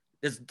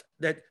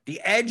 That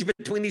the edge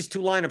between these two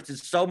lineups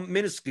is so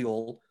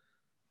minuscule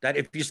that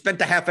if you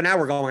spent a half an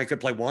hour going, I could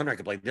play one, I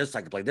could play this,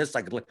 I could play this,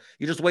 I could play.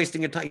 You're just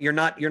wasting your time. You're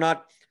not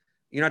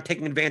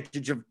taking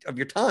advantage of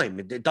your time.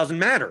 It doesn't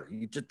matter.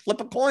 You just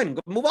flip a coin and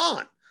move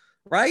on.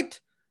 Right.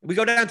 We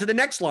go down to the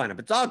next lineup.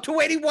 It's all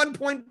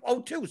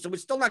 281.02. So we're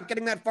still not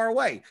getting that far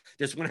away.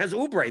 This one has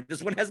Oubre.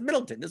 This one has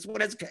Middleton. This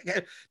one has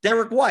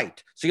Derek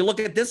White. So you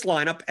look at this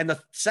lineup and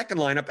the second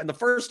lineup and the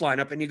first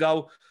lineup and you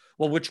go,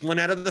 well, which one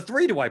out of the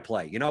 3 do I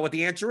play? You know what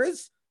the answer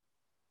is?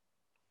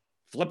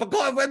 Flip a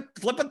coin,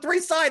 flip a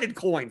 3-sided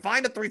coin.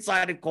 Find a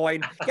 3-sided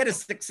coin, get a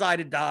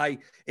 6-sided die.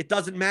 It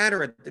doesn't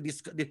matter.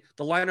 The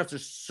lineups are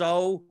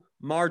so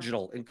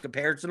marginal in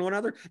comparison to one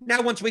another.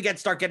 Now, once we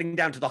start getting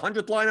down to the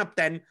 100th lineup,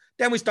 then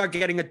we start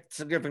getting a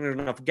significant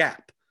enough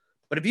gap.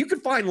 But if you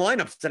could find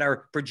lineups that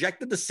are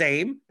projected the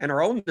same and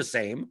are owned the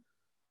same,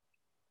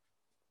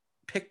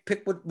 pick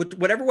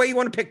whatever way you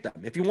want to pick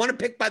them. If you want to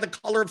pick by the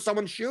color of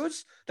someone's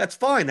shoes, that's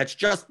fine. That's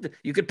just,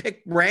 you could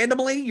pick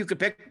randomly. You could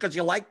pick because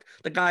you like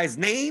the guy's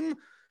name.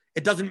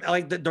 It doesn't,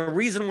 like, the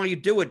reason why you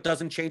do it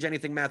doesn't change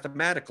anything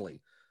mathematically.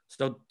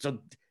 So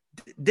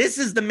this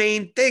is the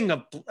main thing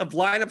of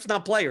lineups,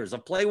 not players,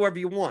 of play wherever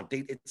you want.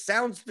 It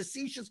sounds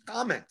facetious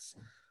comments,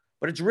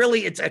 but it's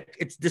really, it's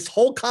this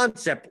whole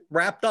concept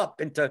wrapped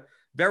up into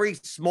very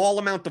small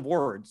amount of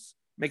words,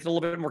 make it a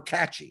little bit more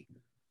catchy.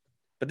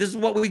 But this is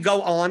what we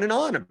go on and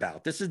on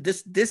about. This is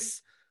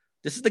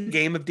the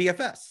game of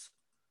DFS.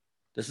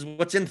 This is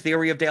what's in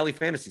theory of daily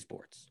fantasy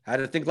sports. How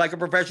to think like a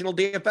professional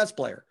DFS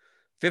player.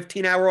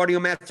 15-hour audio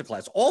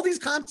masterclass. All these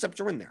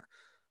concepts are in there.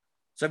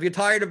 So if you're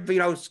tired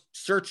of,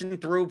 searching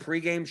through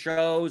pregame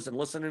shows and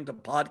listening to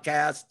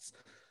podcasts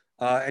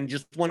and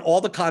just want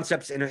all the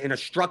concepts in a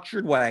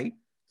structured way,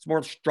 it's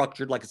more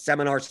structured, like a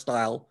seminar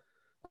style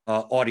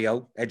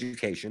audio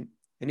education.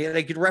 And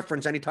they could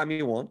reference anytime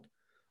you want.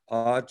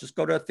 Just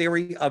go to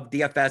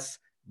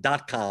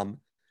theoryofdfs.com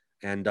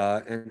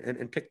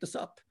and pick this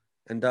up.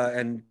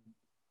 And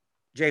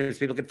James,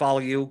 people can follow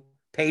you.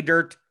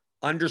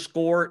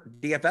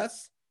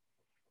 Paydirt_DFS.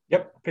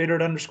 Yep,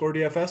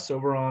 paydirt_DFS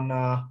over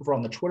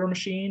on the Twitter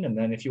machine. And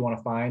then if you want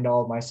to find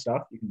all of my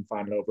stuff, you can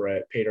find it over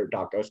at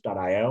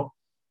paydirt.ghost.io.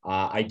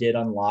 I did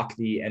unlock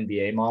the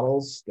NBA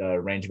models, the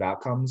range of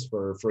outcomes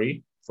for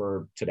free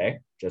for today,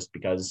 just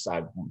because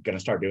I'm going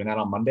to start doing that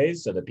on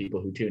Mondays so that people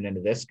who tune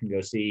into this can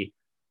go see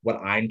what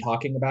I'm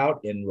talking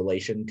about in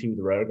relation to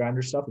the Roto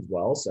Grinder stuff as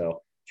well.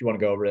 So if you want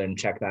to go over there and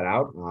check that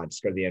out,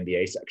 just go to the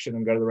NBA section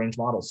and go to the range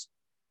models.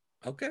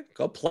 Okay,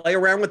 go play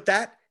around with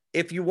that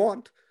if you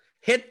want.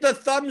 Hit the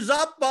thumbs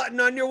up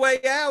button on your way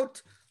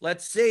out.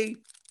 Let's see.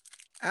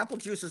 Apple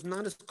juice is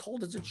not as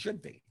cold as it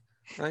should be,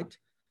 right?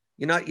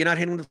 You're not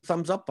hitting the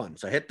thumbs up button.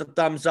 So hit the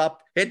thumbs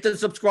up, hit the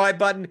subscribe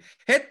button,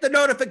 hit the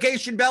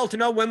notification bell to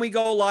know when we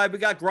go live. We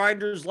got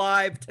Grinders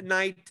live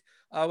tonight.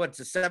 What's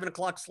a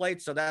 7:00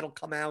 slate? So that'll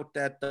come out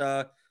at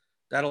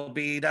that'll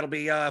be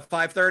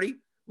 5:30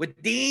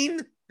 with Dean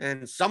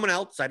and someone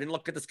else. I didn't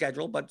look at the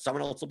schedule, but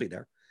someone else will be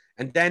there.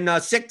 And then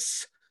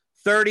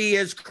 6:30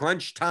 is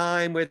crunch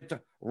time with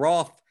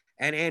Roth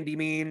and Andy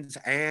Means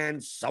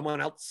and someone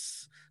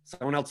else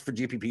for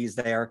GPPs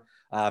there.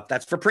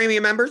 That's for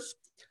premium members.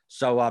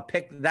 So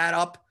pick that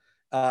up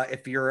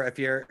if you want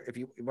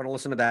to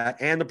listen to that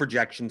and the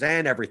projections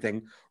and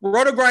everything.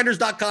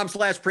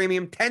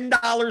 Rotogrinders.com/premium,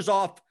 $10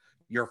 off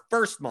your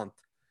first month.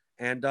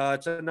 And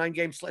it's a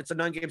 9-game slate. It's a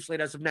 9-game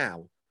slate as of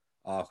now.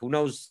 Who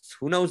knows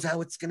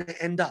how it's going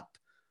to end up?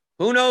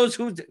 Who knows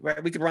we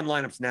could run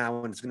lineups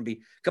now and it's going to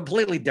be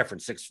completely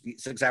different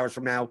 6 hours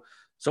from now.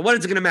 So what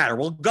is it going to matter?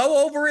 We'll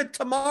go over it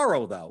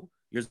tomorrow, though,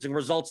 using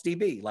Results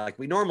DB like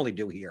we normally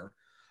do here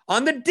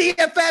on the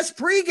DFS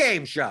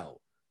pregame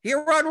show here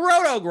on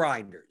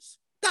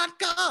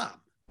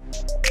rotogrinders.com.